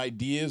send us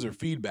ideas or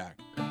feedback.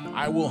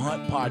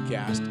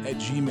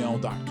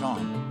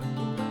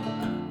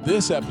 iwillhuntpodcast@gmail.com.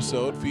 This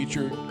episode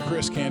featured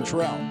Chris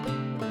Cantrell.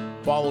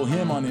 Follow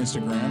him on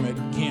Instagram at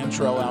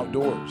Cantrell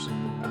Outdoors.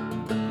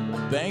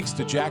 Thanks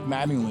to Jack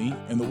Mattingly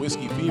and the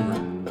Whiskey Fever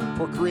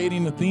for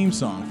creating the theme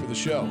song for the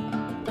show.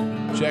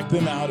 Check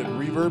them out at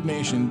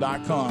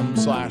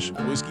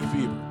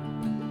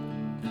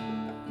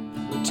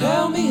reverbnation.com/whiskeyfever.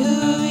 Tell me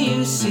who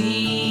you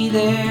see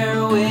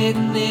there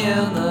waiting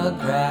in the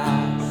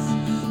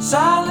grass,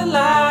 silent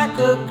like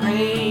a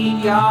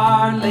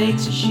graveyard,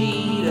 lake's a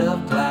sheet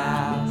of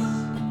glass.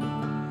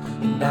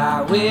 And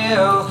I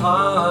will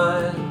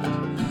hunt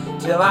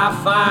till I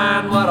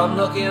find what I'm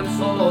looking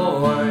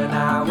for, and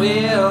I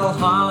will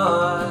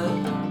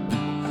hunt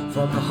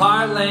from the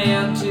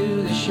heartland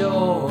to the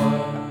shore.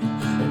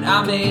 And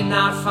I may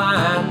not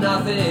find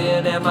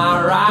nothing, and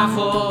my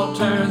rifle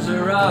turns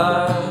to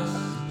rust.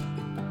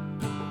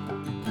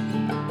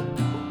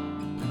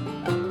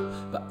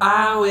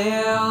 I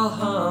will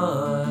hunt.